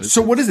it up.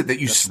 So what is it, that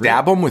you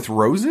stab them with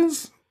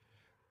roses?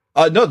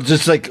 No,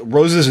 just like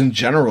roses in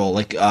general.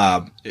 Like,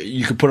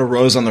 you could put a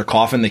rose on their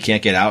coffin. They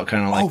can't get out.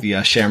 Kind of like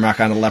the Shamrock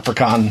on a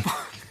Leprechaun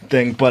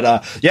thing.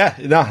 But,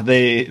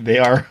 they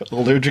are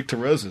allergic to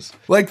roses.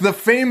 Like the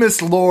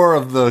famous lore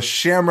of the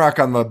shamrock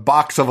on the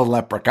box of a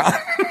leprechaun.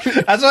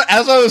 As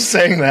I was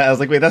saying that, I was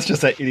like, wait, that's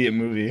just that idiot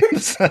movie.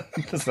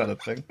 That's not a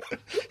thing.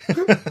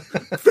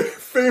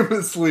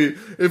 Famously,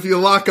 if you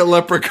lock a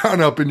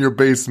leprechaun up in your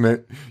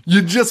basement,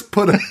 you just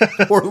put a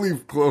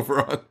 4-leaf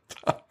clover on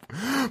top.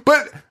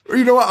 But,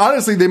 you know what,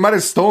 honestly, they might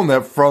have stolen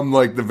that from,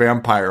 like, the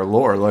vampire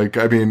lore. Like,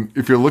 I mean,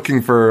 if you're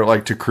looking for,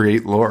 like, to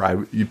create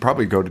lore, you'd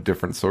probably go to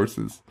different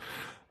sources.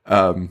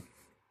 We'll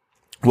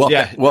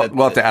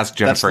have to ask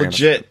Jennifer. That's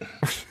legit.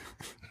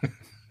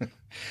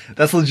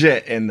 That's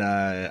legit, and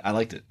I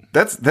liked it.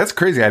 That's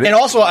crazy. And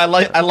also, I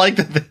like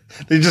that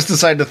they just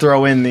decided to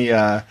throw in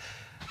the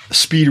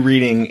speed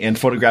reading and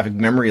photographic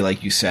memory,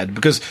 like you said,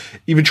 because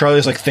even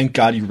Charlie's like, "Thank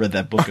God you read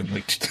that book in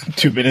like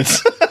 2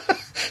 minutes."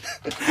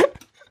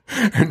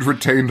 And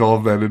retained all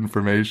of that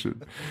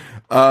information.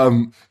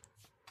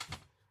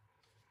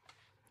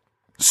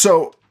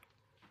 So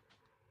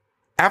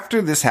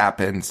after this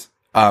happens,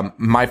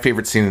 my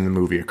favorite scene in the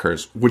movie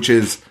occurs, which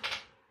is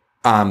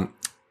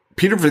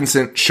Peter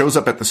Vincent shows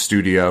up at the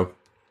studio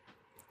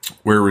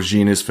where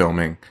Regine is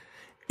filming,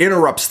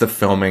 interrupts the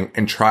filming,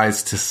 and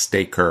tries to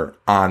stake her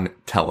on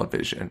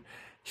television.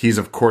 He's,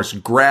 of course,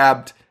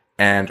 grabbed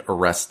and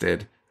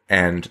arrested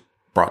and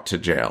brought to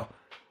jail.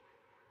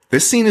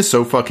 This scene is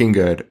so fucking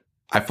good.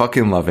 I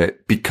fucking love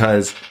it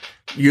because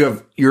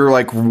you're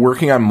like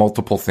working on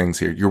multiple things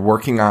here. You're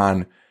working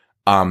on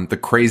the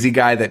crazy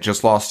guy that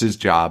just lost his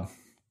job.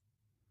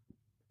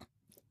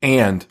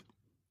 And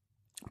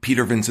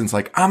Peter Vincent's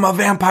like, I'm a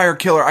vampire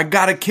killer. I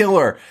gotta kill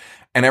her.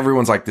 And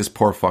everyone's like, this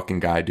poor fucking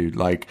guy, dude.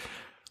 Like,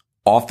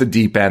 off the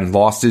deep end,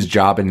 lost his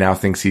job, and now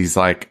thinks he's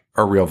like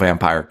a real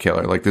vampire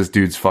killer. Like this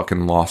dude's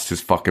fucking lost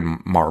his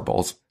fucking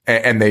marbles.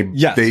 And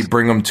they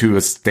bring him to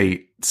a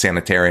state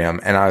sanitarium.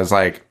 And I was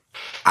like,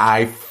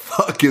 I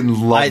fucking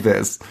love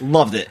this.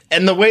 Loved it.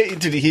 And the way,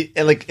 dude,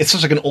 it's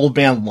such like an old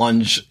man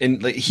lunge,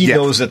 and like he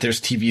knows that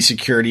there's TV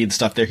security and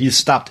stuff there. He's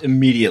stopped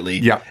immediately.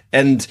 Yeah.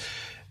 And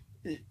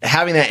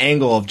having that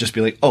angle of just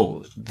be like,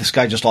 oh, this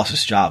guy just lost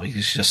his job.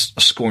 He's just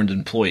a scorned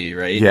employee,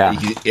 right? Yeah.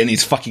 And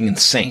he's fucking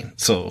insane.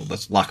 So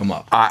let's lock him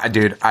up.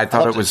 Dude, I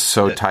thought it was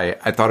so tight.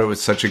 I thought it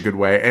was such a good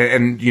way.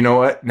 And you know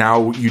what?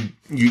 Now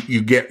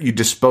you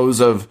dispose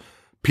of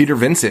Peter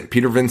Vincent.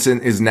 Peter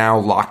Vincent is now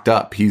locked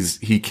up.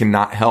 He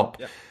cannot help.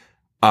 Yeah.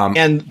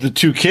 And the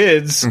two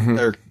kids,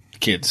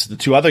 the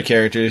two other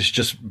characters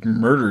just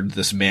murdered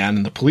this man,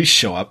 and the police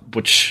show up,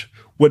 which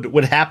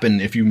would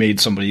happen if you made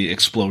somebody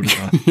explode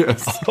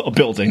a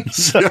building.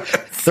 So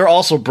they're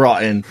also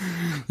brought in.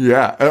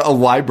 Yeah, a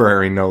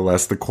library, no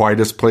less, the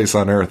quietest place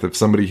on earth. If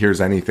somebody hears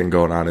anything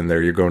going on in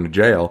there, you're going to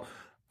jail.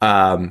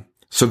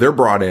 So they're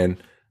brought in,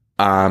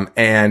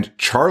 and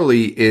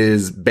Charlie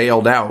is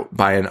bailed out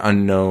by an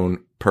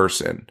unknown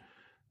person.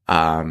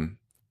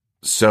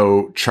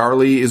 So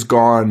Charlie is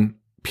gone.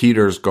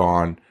 Peter's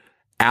gone.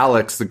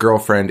 Alex, the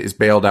girlfriend, is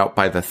bailed out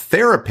by the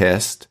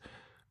therapist,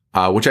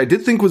 which I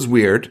did think was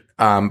weird,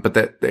 but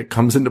that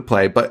comes into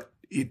play. But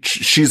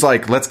she's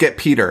like, let's get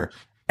Peter.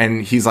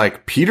 And he's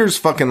like, Peter's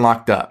fucking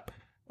locked up.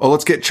 Oh,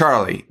 let's get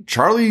Charlie.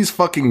 Charlie's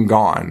fucking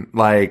gone.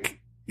 Like,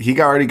 he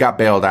already got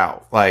bailed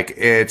out. Like,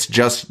 it's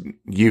just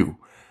you.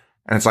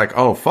 And it's like,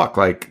 oh, fuck.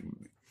 Like,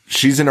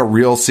 she's in a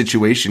real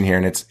situation here,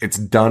 and it's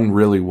done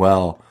really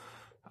well.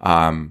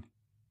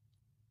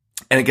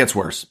 And it gets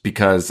worse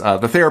because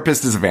the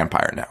therapist is a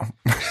vampire now.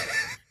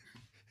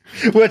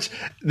 Which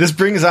this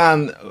brings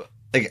on,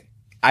 like,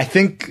 I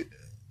think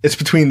it's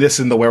between this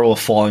and the werewolf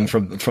falling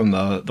from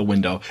the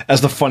window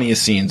as the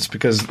funniest scenes,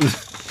 because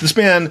this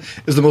man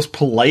is the most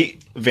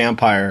polite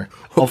vampire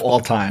of all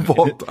time.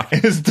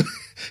 His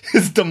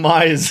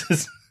demise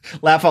is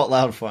laugh out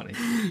loud funny.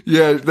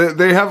 Yeah,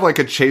 they have like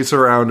a chase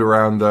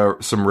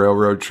around some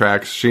railroad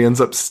tracks. She ends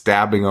up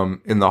stabbing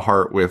him in the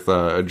heart with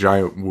a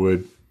giant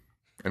wood.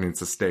 I mean,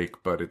 it's a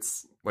stake, but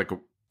it's like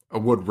a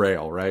wood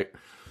rail, right?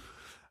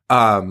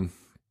 And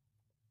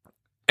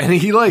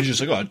he like... He's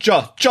just like,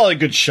 oh, jolly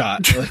good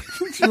shot.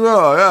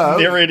 Oh, yeah.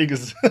 Narrating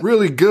is...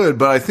 really good,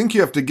 but I think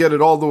you have to get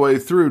it all the way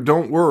through.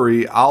 Don't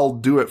worry, I'll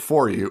do it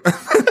for you.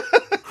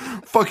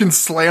 Fucking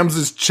slams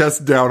his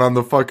chest down on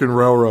the fucking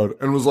railroad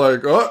and was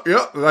like, oh,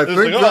 yeah, I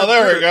think... Like, oh,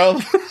 there we go.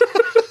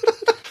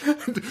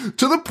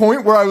 To the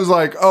point where I was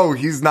like, oh,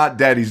 he's not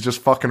dead. He's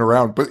just fucking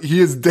around. But he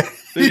is dead.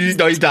 He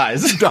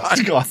dies. He's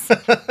gone.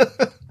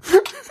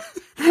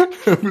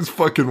 It was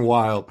fucking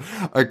wild.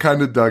 I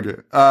kind of dug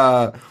it.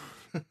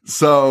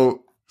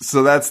 So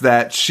that's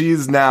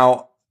that.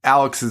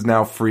 Alex is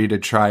now free to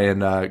try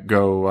and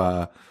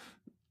go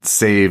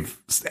save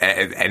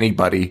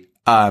anybody.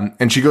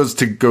 And she goes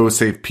to go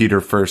save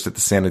Peter first at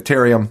the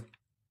sanitarium.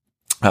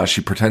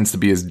 She pretends to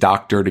be his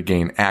doctor to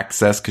gain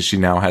access because she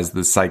now has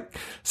the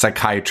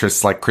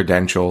psychiatrist's like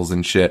credentials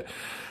and shit.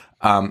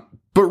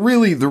 But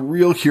really, the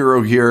real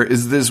hero here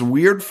is this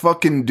weird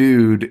fucking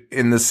dude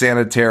in the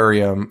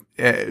sanitarium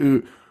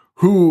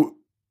who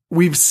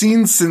we've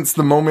seen since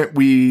the moment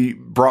we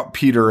brought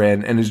Peter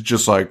in, and is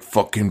just like,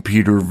 fucking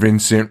Peter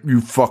Vincent,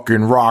 you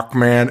fucking rock,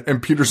 man.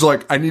 And Peter's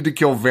like, I need to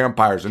kill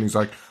vampires. And he's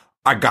like,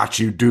 I got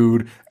you,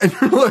 dude. And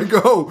you're like,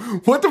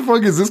 oh, what the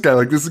fuck is this guy?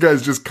 Like, this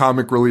guy's just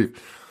comic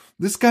relief.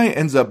 This guy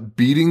ends up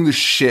beating the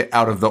shit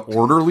out of the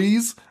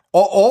orderlies,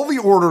 all the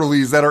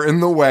orderlies that are in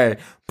the way,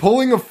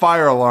 pulling a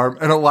fire alarm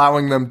and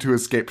allowing them to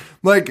escape.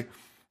 Like,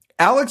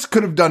 Alex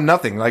could have done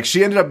nothing. Like,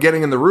 she ended up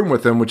getting in the room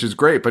with him, which is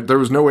great, but there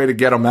was no way to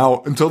get him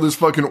out until this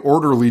fucking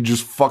orderly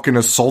just fucking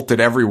assaulted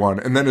everyone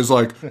and then is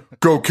like,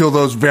 go kill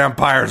those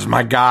vampires,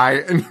 my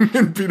guy.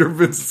 And Peter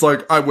Vincent's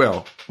like, I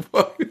will.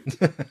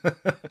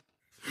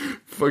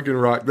 Fucking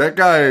rock. That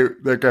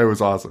guy was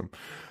awesome.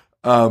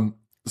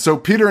 So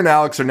Peter and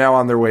Alex are now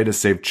on their way to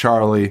save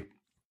Charlie.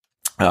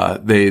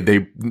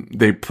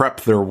 They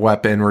prep their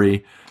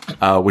weaponry,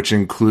 which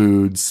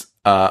includes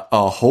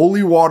a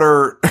holy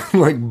water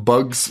like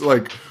bugs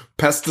like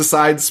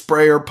pesticide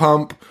sprayer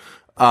pump,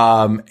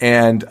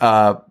 and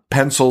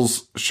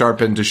pencils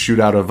sharpened to shoot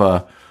out of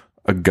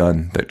a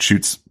gun that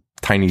shoots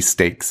tiny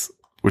stakes,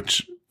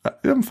 which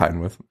I'm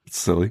fine with. It's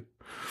silly.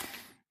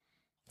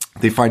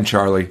 They find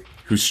Charlie,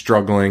 who's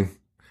struggling.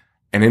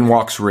 And in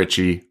walks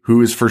Richie,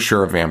 who is for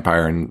sure a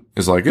vampire, and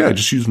is like, yeah,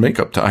 just use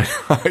makeup to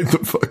hide the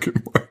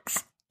fucking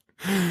marks.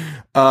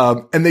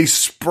 And they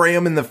spray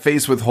him in the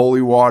face with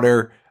holy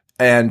water.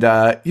 And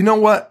you know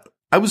what?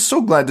 I was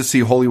so glad to see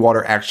holy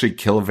water actually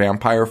kill a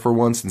vampire for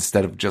once,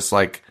 instead of just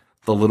like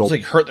the little... It's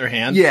like hurt their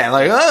hand? Yeah,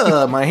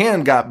 like, my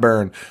hand got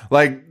burned.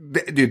 Like,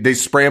 dude, they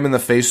spray him in the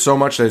face so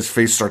much that his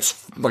face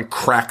starts, like,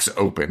 cracks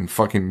open,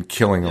 fucking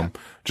killing him.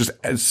 Just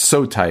it's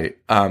so tight.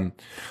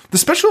 The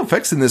special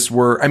effects in this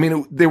were, I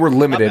mean, they were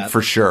limited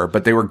for sure,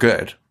 but they were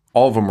good.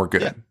 All of them were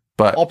good. Yeah.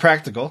 But all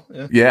practical.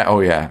 Yeah. yeah,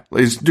 oh yeah.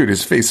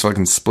 His face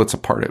fucking splits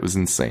apart. It was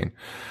insane.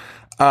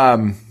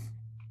 And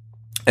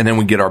then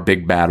we get our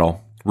big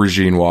battle.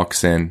 Regine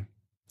walks in.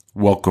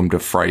 Welcome to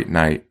Fright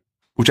Night.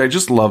 Which I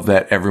just love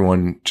that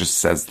everyone just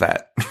says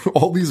that.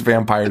 all these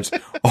vampires say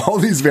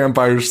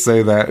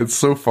that. It's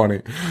so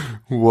funny.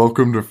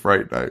 Welcome to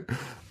Fright Night.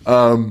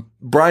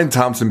 Brian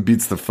Thompson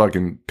beats the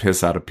fucking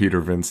piss out of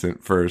Peter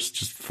Vincent first.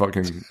 Just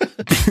fucking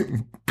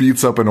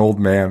beats up an old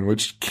man,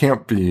 which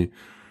can't be.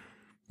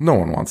 No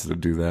one wants to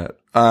do that.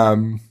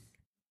 And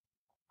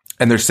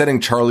they're setting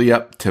Charlie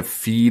up to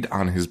feed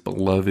on his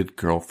beloved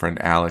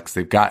girlfriend, Alex.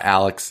 They've got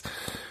Alex.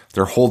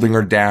 They're holding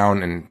her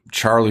down, and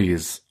Charlie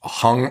is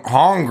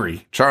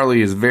hungry.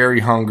 Charlie is very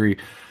hungry.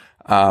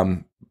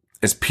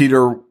 As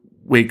Peter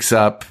wakes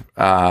up,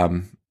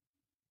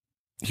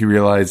 he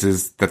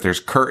realizes that there's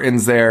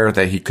curtains there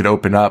that he could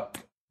open up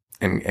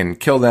and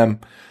kill them,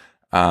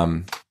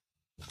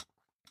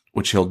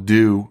 which he'll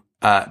do.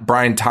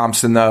 Brian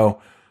Thompson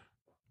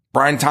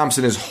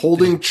is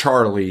holding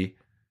Charlie,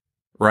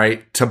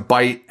 right, to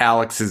bite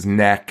Alex's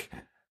neck.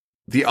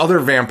 The other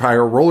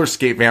vampire, roller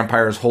skate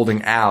vampire, is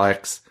holding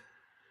Alex.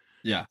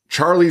 Yeah.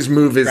 Charlie's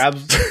move is...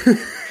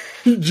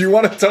 Do you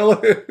want to tell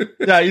it?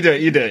 Yeah, you do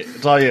it.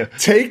 It's all you.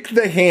 Take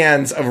the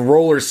hands of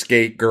roller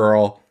skate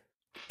girl.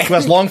 Who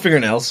has long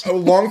fingernails.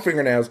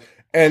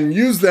 And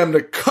use them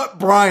to cut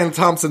Brian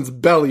Thompson's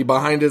belly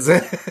behind his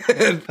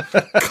head.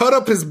 Cut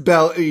up his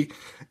belly.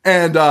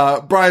 And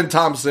Brian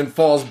Thompson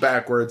falls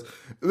backwards.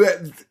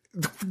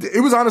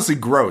 It was honestly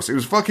gross. It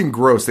was fucking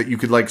gross that you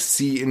could like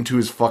see into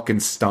his fucking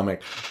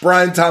stomach.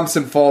 Brian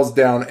Thompson falls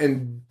down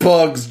and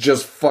bugs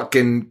just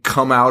fucking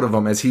come out of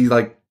him as he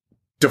like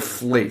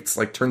deflates,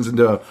 like turns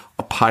into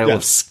a pile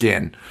of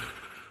skin.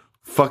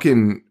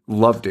 Fucking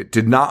loved it.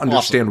 Did not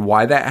understand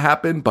why that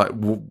happened, but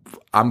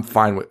I'm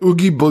fine with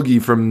Oogie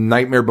Boogie from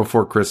Nightmare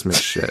Before Christmas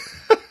shit.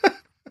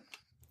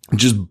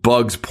 Just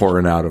bugs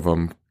pouring out of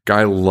him.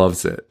 Guy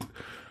loves it.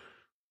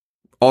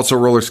 Also,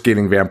 roller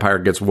skating vampire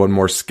gets one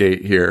more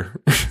skate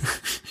here.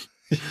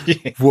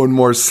 One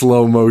more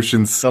slow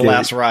motion skate. The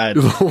last ride.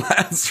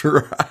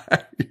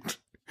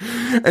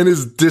 And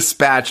is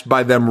dispatched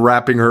by them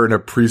wrapping her in a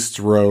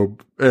priest's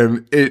robe.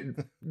 And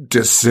it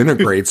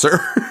disintegrates her.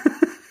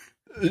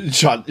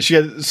 Sean, she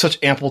had such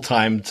ample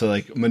time to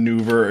like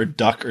maneuver or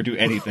duck or do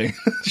anything.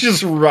 She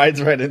just rides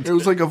right into it. It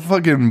was like a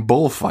fucking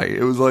bullfight.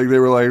 It was like they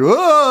were like,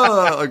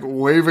 ah! Like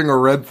waving a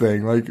red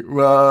thing. Like,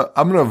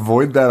 I'm going to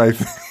avoid that, I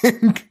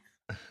think.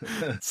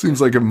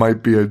 Seems like it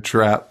might be a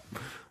trap.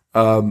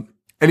 And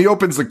he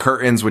opens the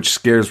curtains, which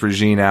scares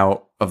Regine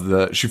out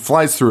of she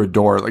flies through a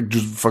door, like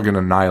just fucking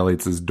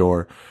annihilates his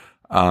door.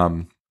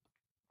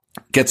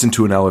 Gets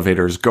into an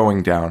elevator, is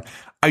going down.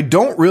 I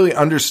don't really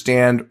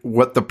understand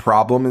what the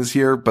problem is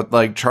here, but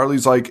like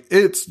Charlie's like,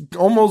 it's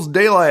almost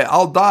daylight.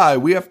 I'll die.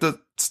 We have to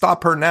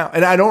stop her now.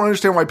 And I don't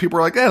understand why people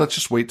are like, let's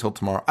just wait till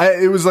tomorrow.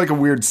 It was like a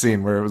weird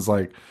scene where it was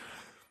like,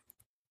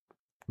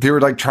 they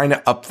were like trying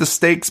to up the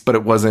stakes, but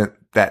it wasn't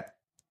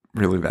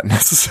really that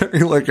necessary.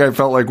 Like I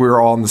felt like we were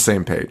all on the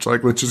same page.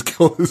 Like, let's just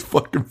kill this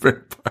fucking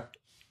vampire.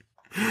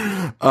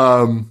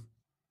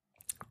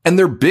 And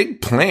their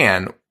big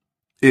plan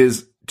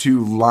is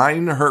to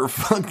line her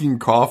fucking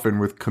coffin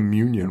with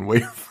communion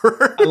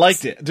wafers. I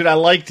liked it. Dude, I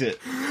liked it.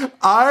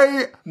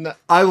 I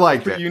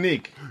liked it.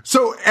 Unique.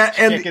 So, and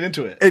can't get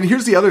into it. And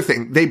here's the other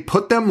thing. They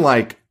put them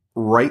like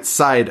right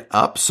side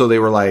up. So they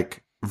were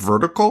like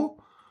vertical.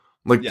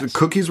 Like the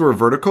cookies were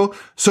vertical.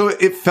 So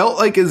it felt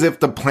like as if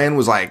the plan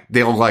was like,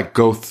 they'll like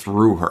go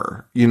through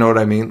her. You know what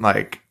I mean?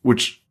 Like,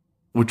 which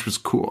was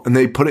cool. And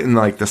they put it in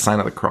like the sign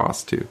of the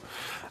cross too.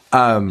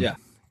 But,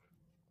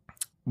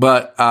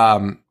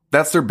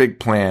 that's their big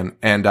plan.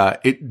 And,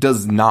 it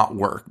does not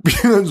work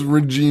because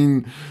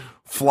Regine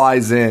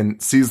flies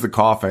in, sees the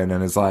coffin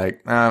and is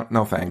like,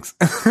 no thanks.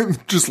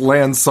 Just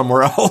lands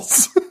somewhere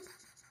else.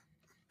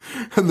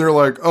 And they're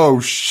like, oh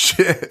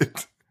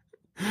shit.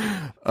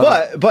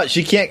 But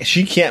she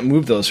can't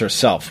move those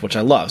herself, which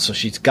I love. So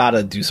she's got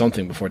to do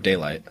something before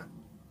daylight.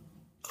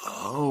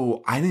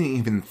 Oh, I didn't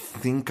even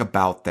think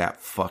about that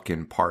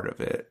fucking part of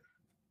it.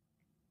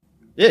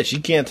 Yeah, she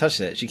can't touch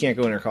that. She can't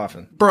go in her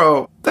coffin.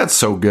 Bro, that's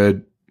so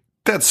good.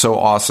 That's so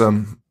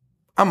awesome.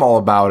 I'm all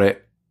about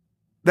it.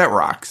 That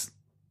rocks.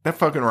 That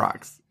fucking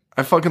rocks.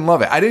 I fucking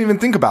love it. I didn't even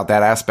think about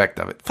that aspect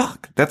of it.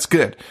 Fuck, that's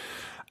good.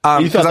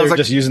 You thought they were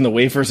just using the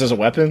wafers as a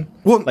weapon?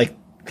 Well, like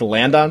to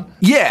land on?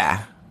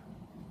 Yeah.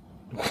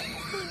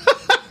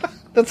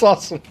 That's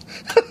awesome.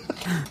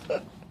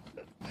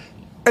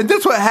 And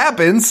that's what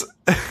happens.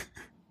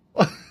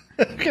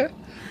 Okay.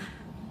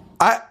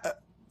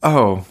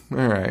 All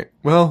right.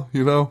 Well,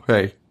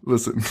 hey,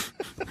 listen.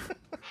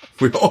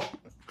 We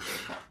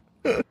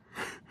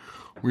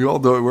all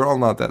do it. We're all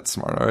not that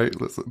smart, all right?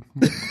 Listen.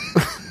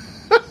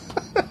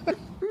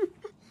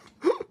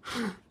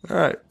 All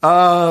right.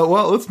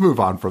 Well, let's move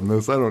on from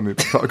this. I don't need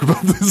to talk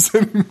about this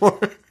anymore.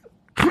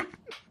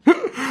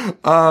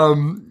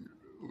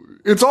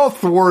 It's all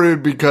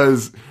thwarted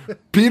because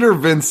Peter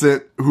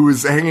Vincent, who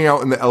is hanging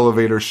out in the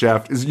elevator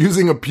shaft, is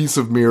using a piece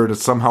of mirror to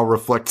somehow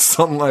reflect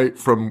sunlight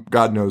from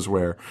God knows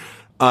where,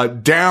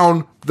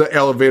 down the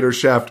elevator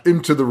shaft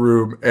into the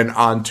room and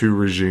onto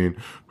Regine,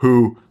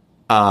 who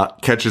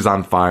catches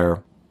on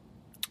fire,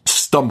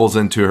 stumbles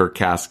into her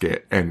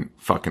casket, and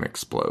fucking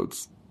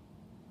explodes.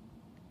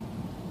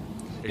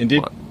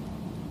 Indeed.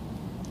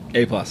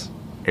 A plus.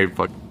 A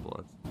fucking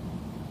plus.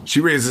 She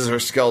raises her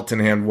skeleton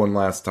hand one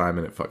last time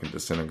and it fucking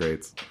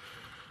disintegrates.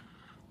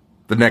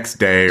 The next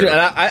day. Dude,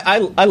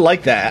 and I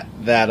like that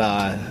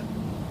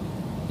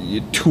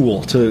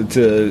tool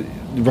to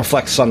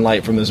reflect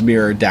sunlight from this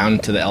mirror down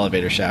to the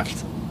elevator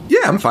shaft.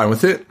 Yeah, I'm fine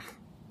with it.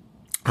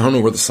 I don't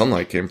know where the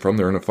sunlight came from.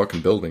 They're in a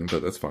fucking building,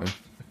 but that's fine.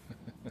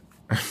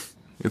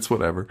 It's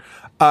whatever.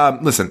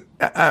 Listen,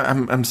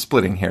 I'm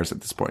splitting hairs at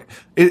this point.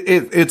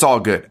 It's all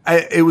good.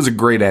 It was a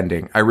great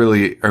ending. I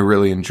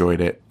really enjoyed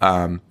it.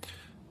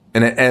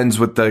 And it ends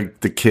with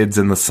the kids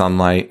in the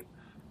sunlight,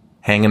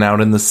 hanging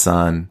out in the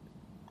sun.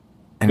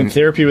 And in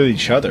therapy with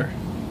each other.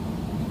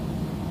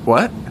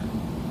 What?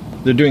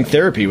 They're doing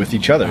therapy with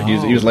each other. Oh,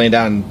 he was laying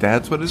down.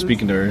 That's what it is?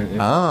 Speaking to her.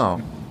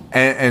 Oh.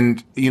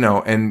 And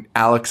and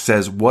Alex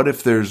says, what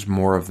if there's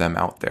more of them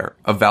out there?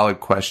 A valid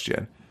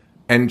question.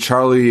 And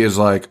Charlie is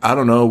like, I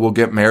don't know, we'll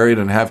get married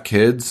and have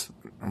kids.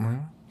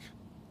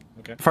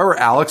 Okay. If I were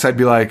Alex, I'd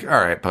be like,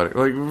 all right, buddy,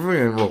 like,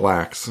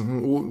 relax.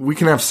 We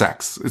can have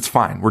sex. It's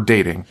fine. We're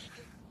dating.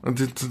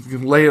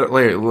 Lay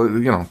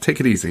it, take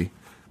it easy.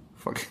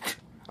 Fuck.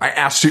 I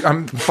asked you,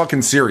 I'm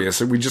fucking serious.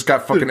 We just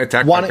got fucking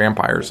attacked by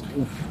vampires.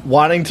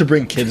 Wanting to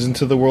bring kids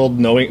into the world,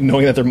 knowing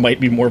that there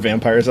might be more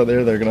vampires out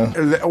there, they're going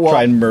to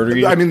try and murder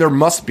you. I mean, there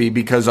must be,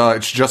 because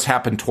it's just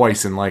happened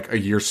twice in like a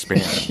year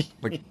span.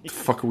 Like, the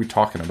fuck are we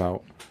talking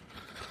about?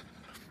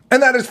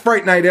 And that is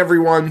Fright Night,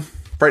 everyone.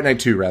 Fright Night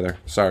 2, rather.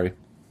 Sorry.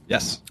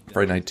 Yes.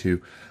 Fright Night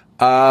 2.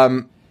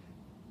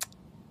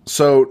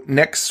 So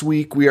next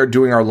week, we are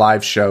doing our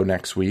live show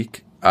next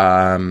week.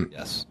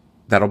 Yes.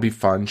 That'll be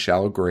fun.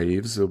 Shallow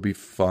Graves. It'll be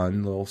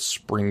fun. Little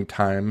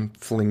springtime,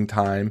 fling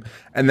time.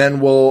 And then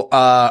we'll,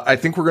 I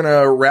think we're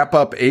going to wrap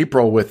up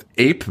April with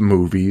Ape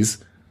movies,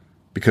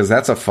 because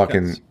that's a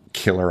fucking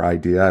killer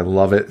idea. I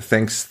love it.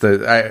 Thanks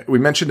we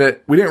mentioned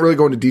it. We didn't really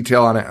go into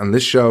detail on it on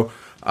this show.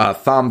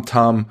 Thom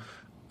Tum,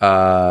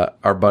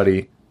 our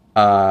buddy,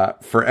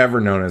 forever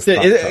known as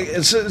Thom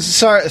Tum.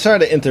 Sorry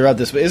to interrupt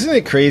this, but isn't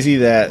it crazy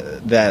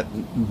that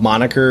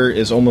moniker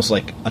is almost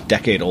like a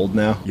decade old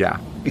now? Yeah.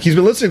 He's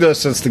been listening to us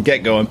since the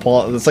get-go, and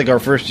Paul, it's like our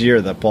first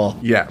year that Paul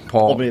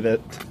told me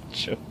that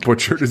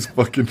butchered his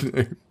fucking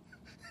name.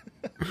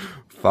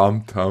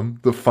 Thom Tum,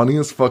 the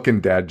funniest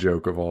fucking dad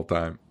joke of all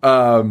time.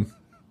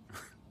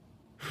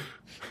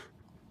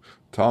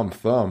 Tom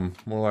Thumb,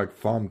 more like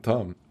Thom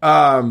Tum.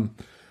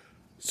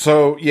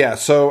 So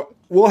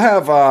we'll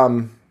have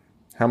how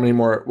many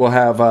more? We'll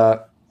have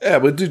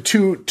we'll do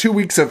two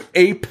weeks of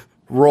Ape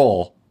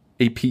Roll,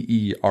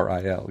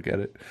 Aperil. Get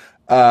it?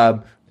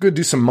 Gonna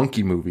do some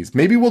monkey movies.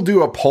 Maybe we'll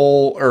do a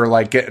poll or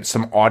like get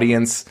some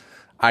audience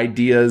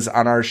ideas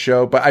on our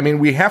show. But I mean,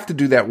 we have to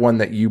do that one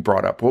that you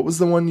brought up. What was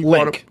the one you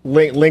brought up?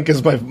 Link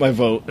is my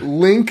vote.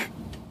 Link,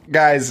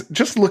 guys,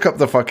 just look up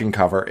the fucking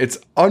cover. It's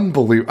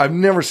unbelievable. I've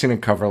never seen a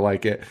cover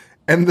like it.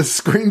 And the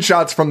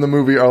screenshots from the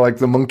movie are like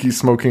the monkey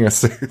smoking a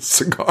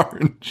cigar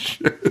and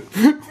shit.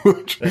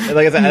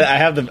 Like I said,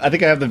 I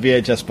think I have the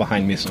VHS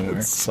behind me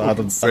somewhere, so I'll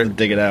have to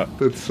dig it out.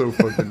 That's so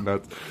fucking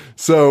nuts.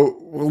 So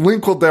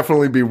Link will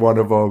definitely be one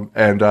of them,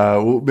 and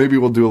maybe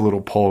we'll do a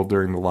little poll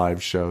during the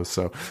live show.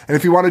 So, and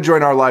if you want to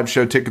join our live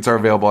show, tickets are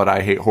available at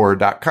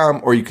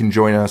ihatehorror.com, or you can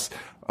join us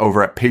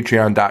over at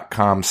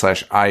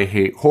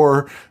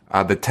patreon.com/ihatehorror.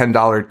 The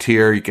 $10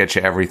 tier, you get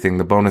you everything,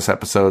 the bonus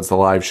episodes, the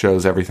live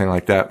shows, everything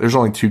like that. There's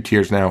only 2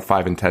 tiers now,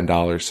 $5 and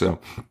 $10. So,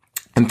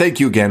 and thank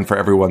you again for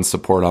everyone's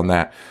support on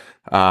that.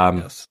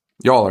 Yes.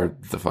 Y'all are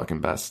the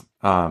fucking best.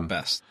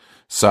 Best.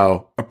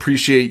 So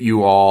appreciate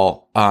you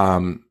all.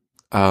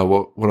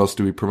 What else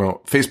do we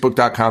promote?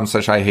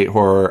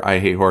 Facebook.com/ihatehorror,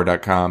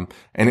 ihatehorror.com,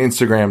 and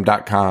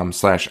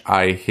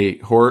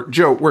Instagram.com/ihatehorror.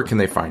 Joe, where can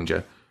they find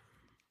you?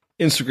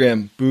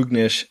 Instagram,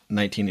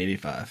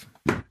 Boognish1985.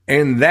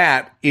 And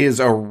that is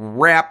a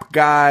wrap,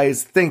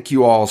 guys. Thank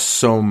you all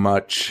so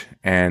much.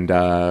 And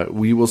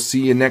we will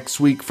see you next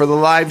week for the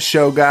live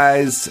show,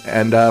 guys.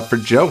 And for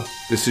Joe,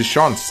 this is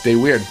Sean. Stay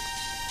weird.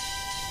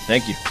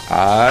 Thank you.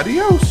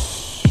 Adios.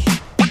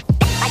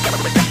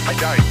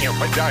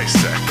 I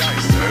dissect.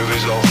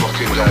 Movies all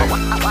fucking day.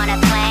 Wanna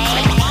play?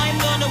 I'm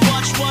gonna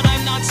watch what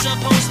I'm not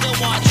supposed to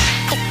watch.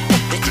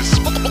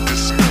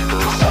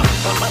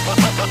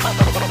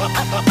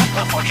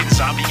 A fucking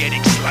zombie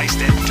getting sliced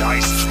and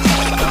diced.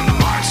 The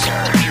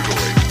monster.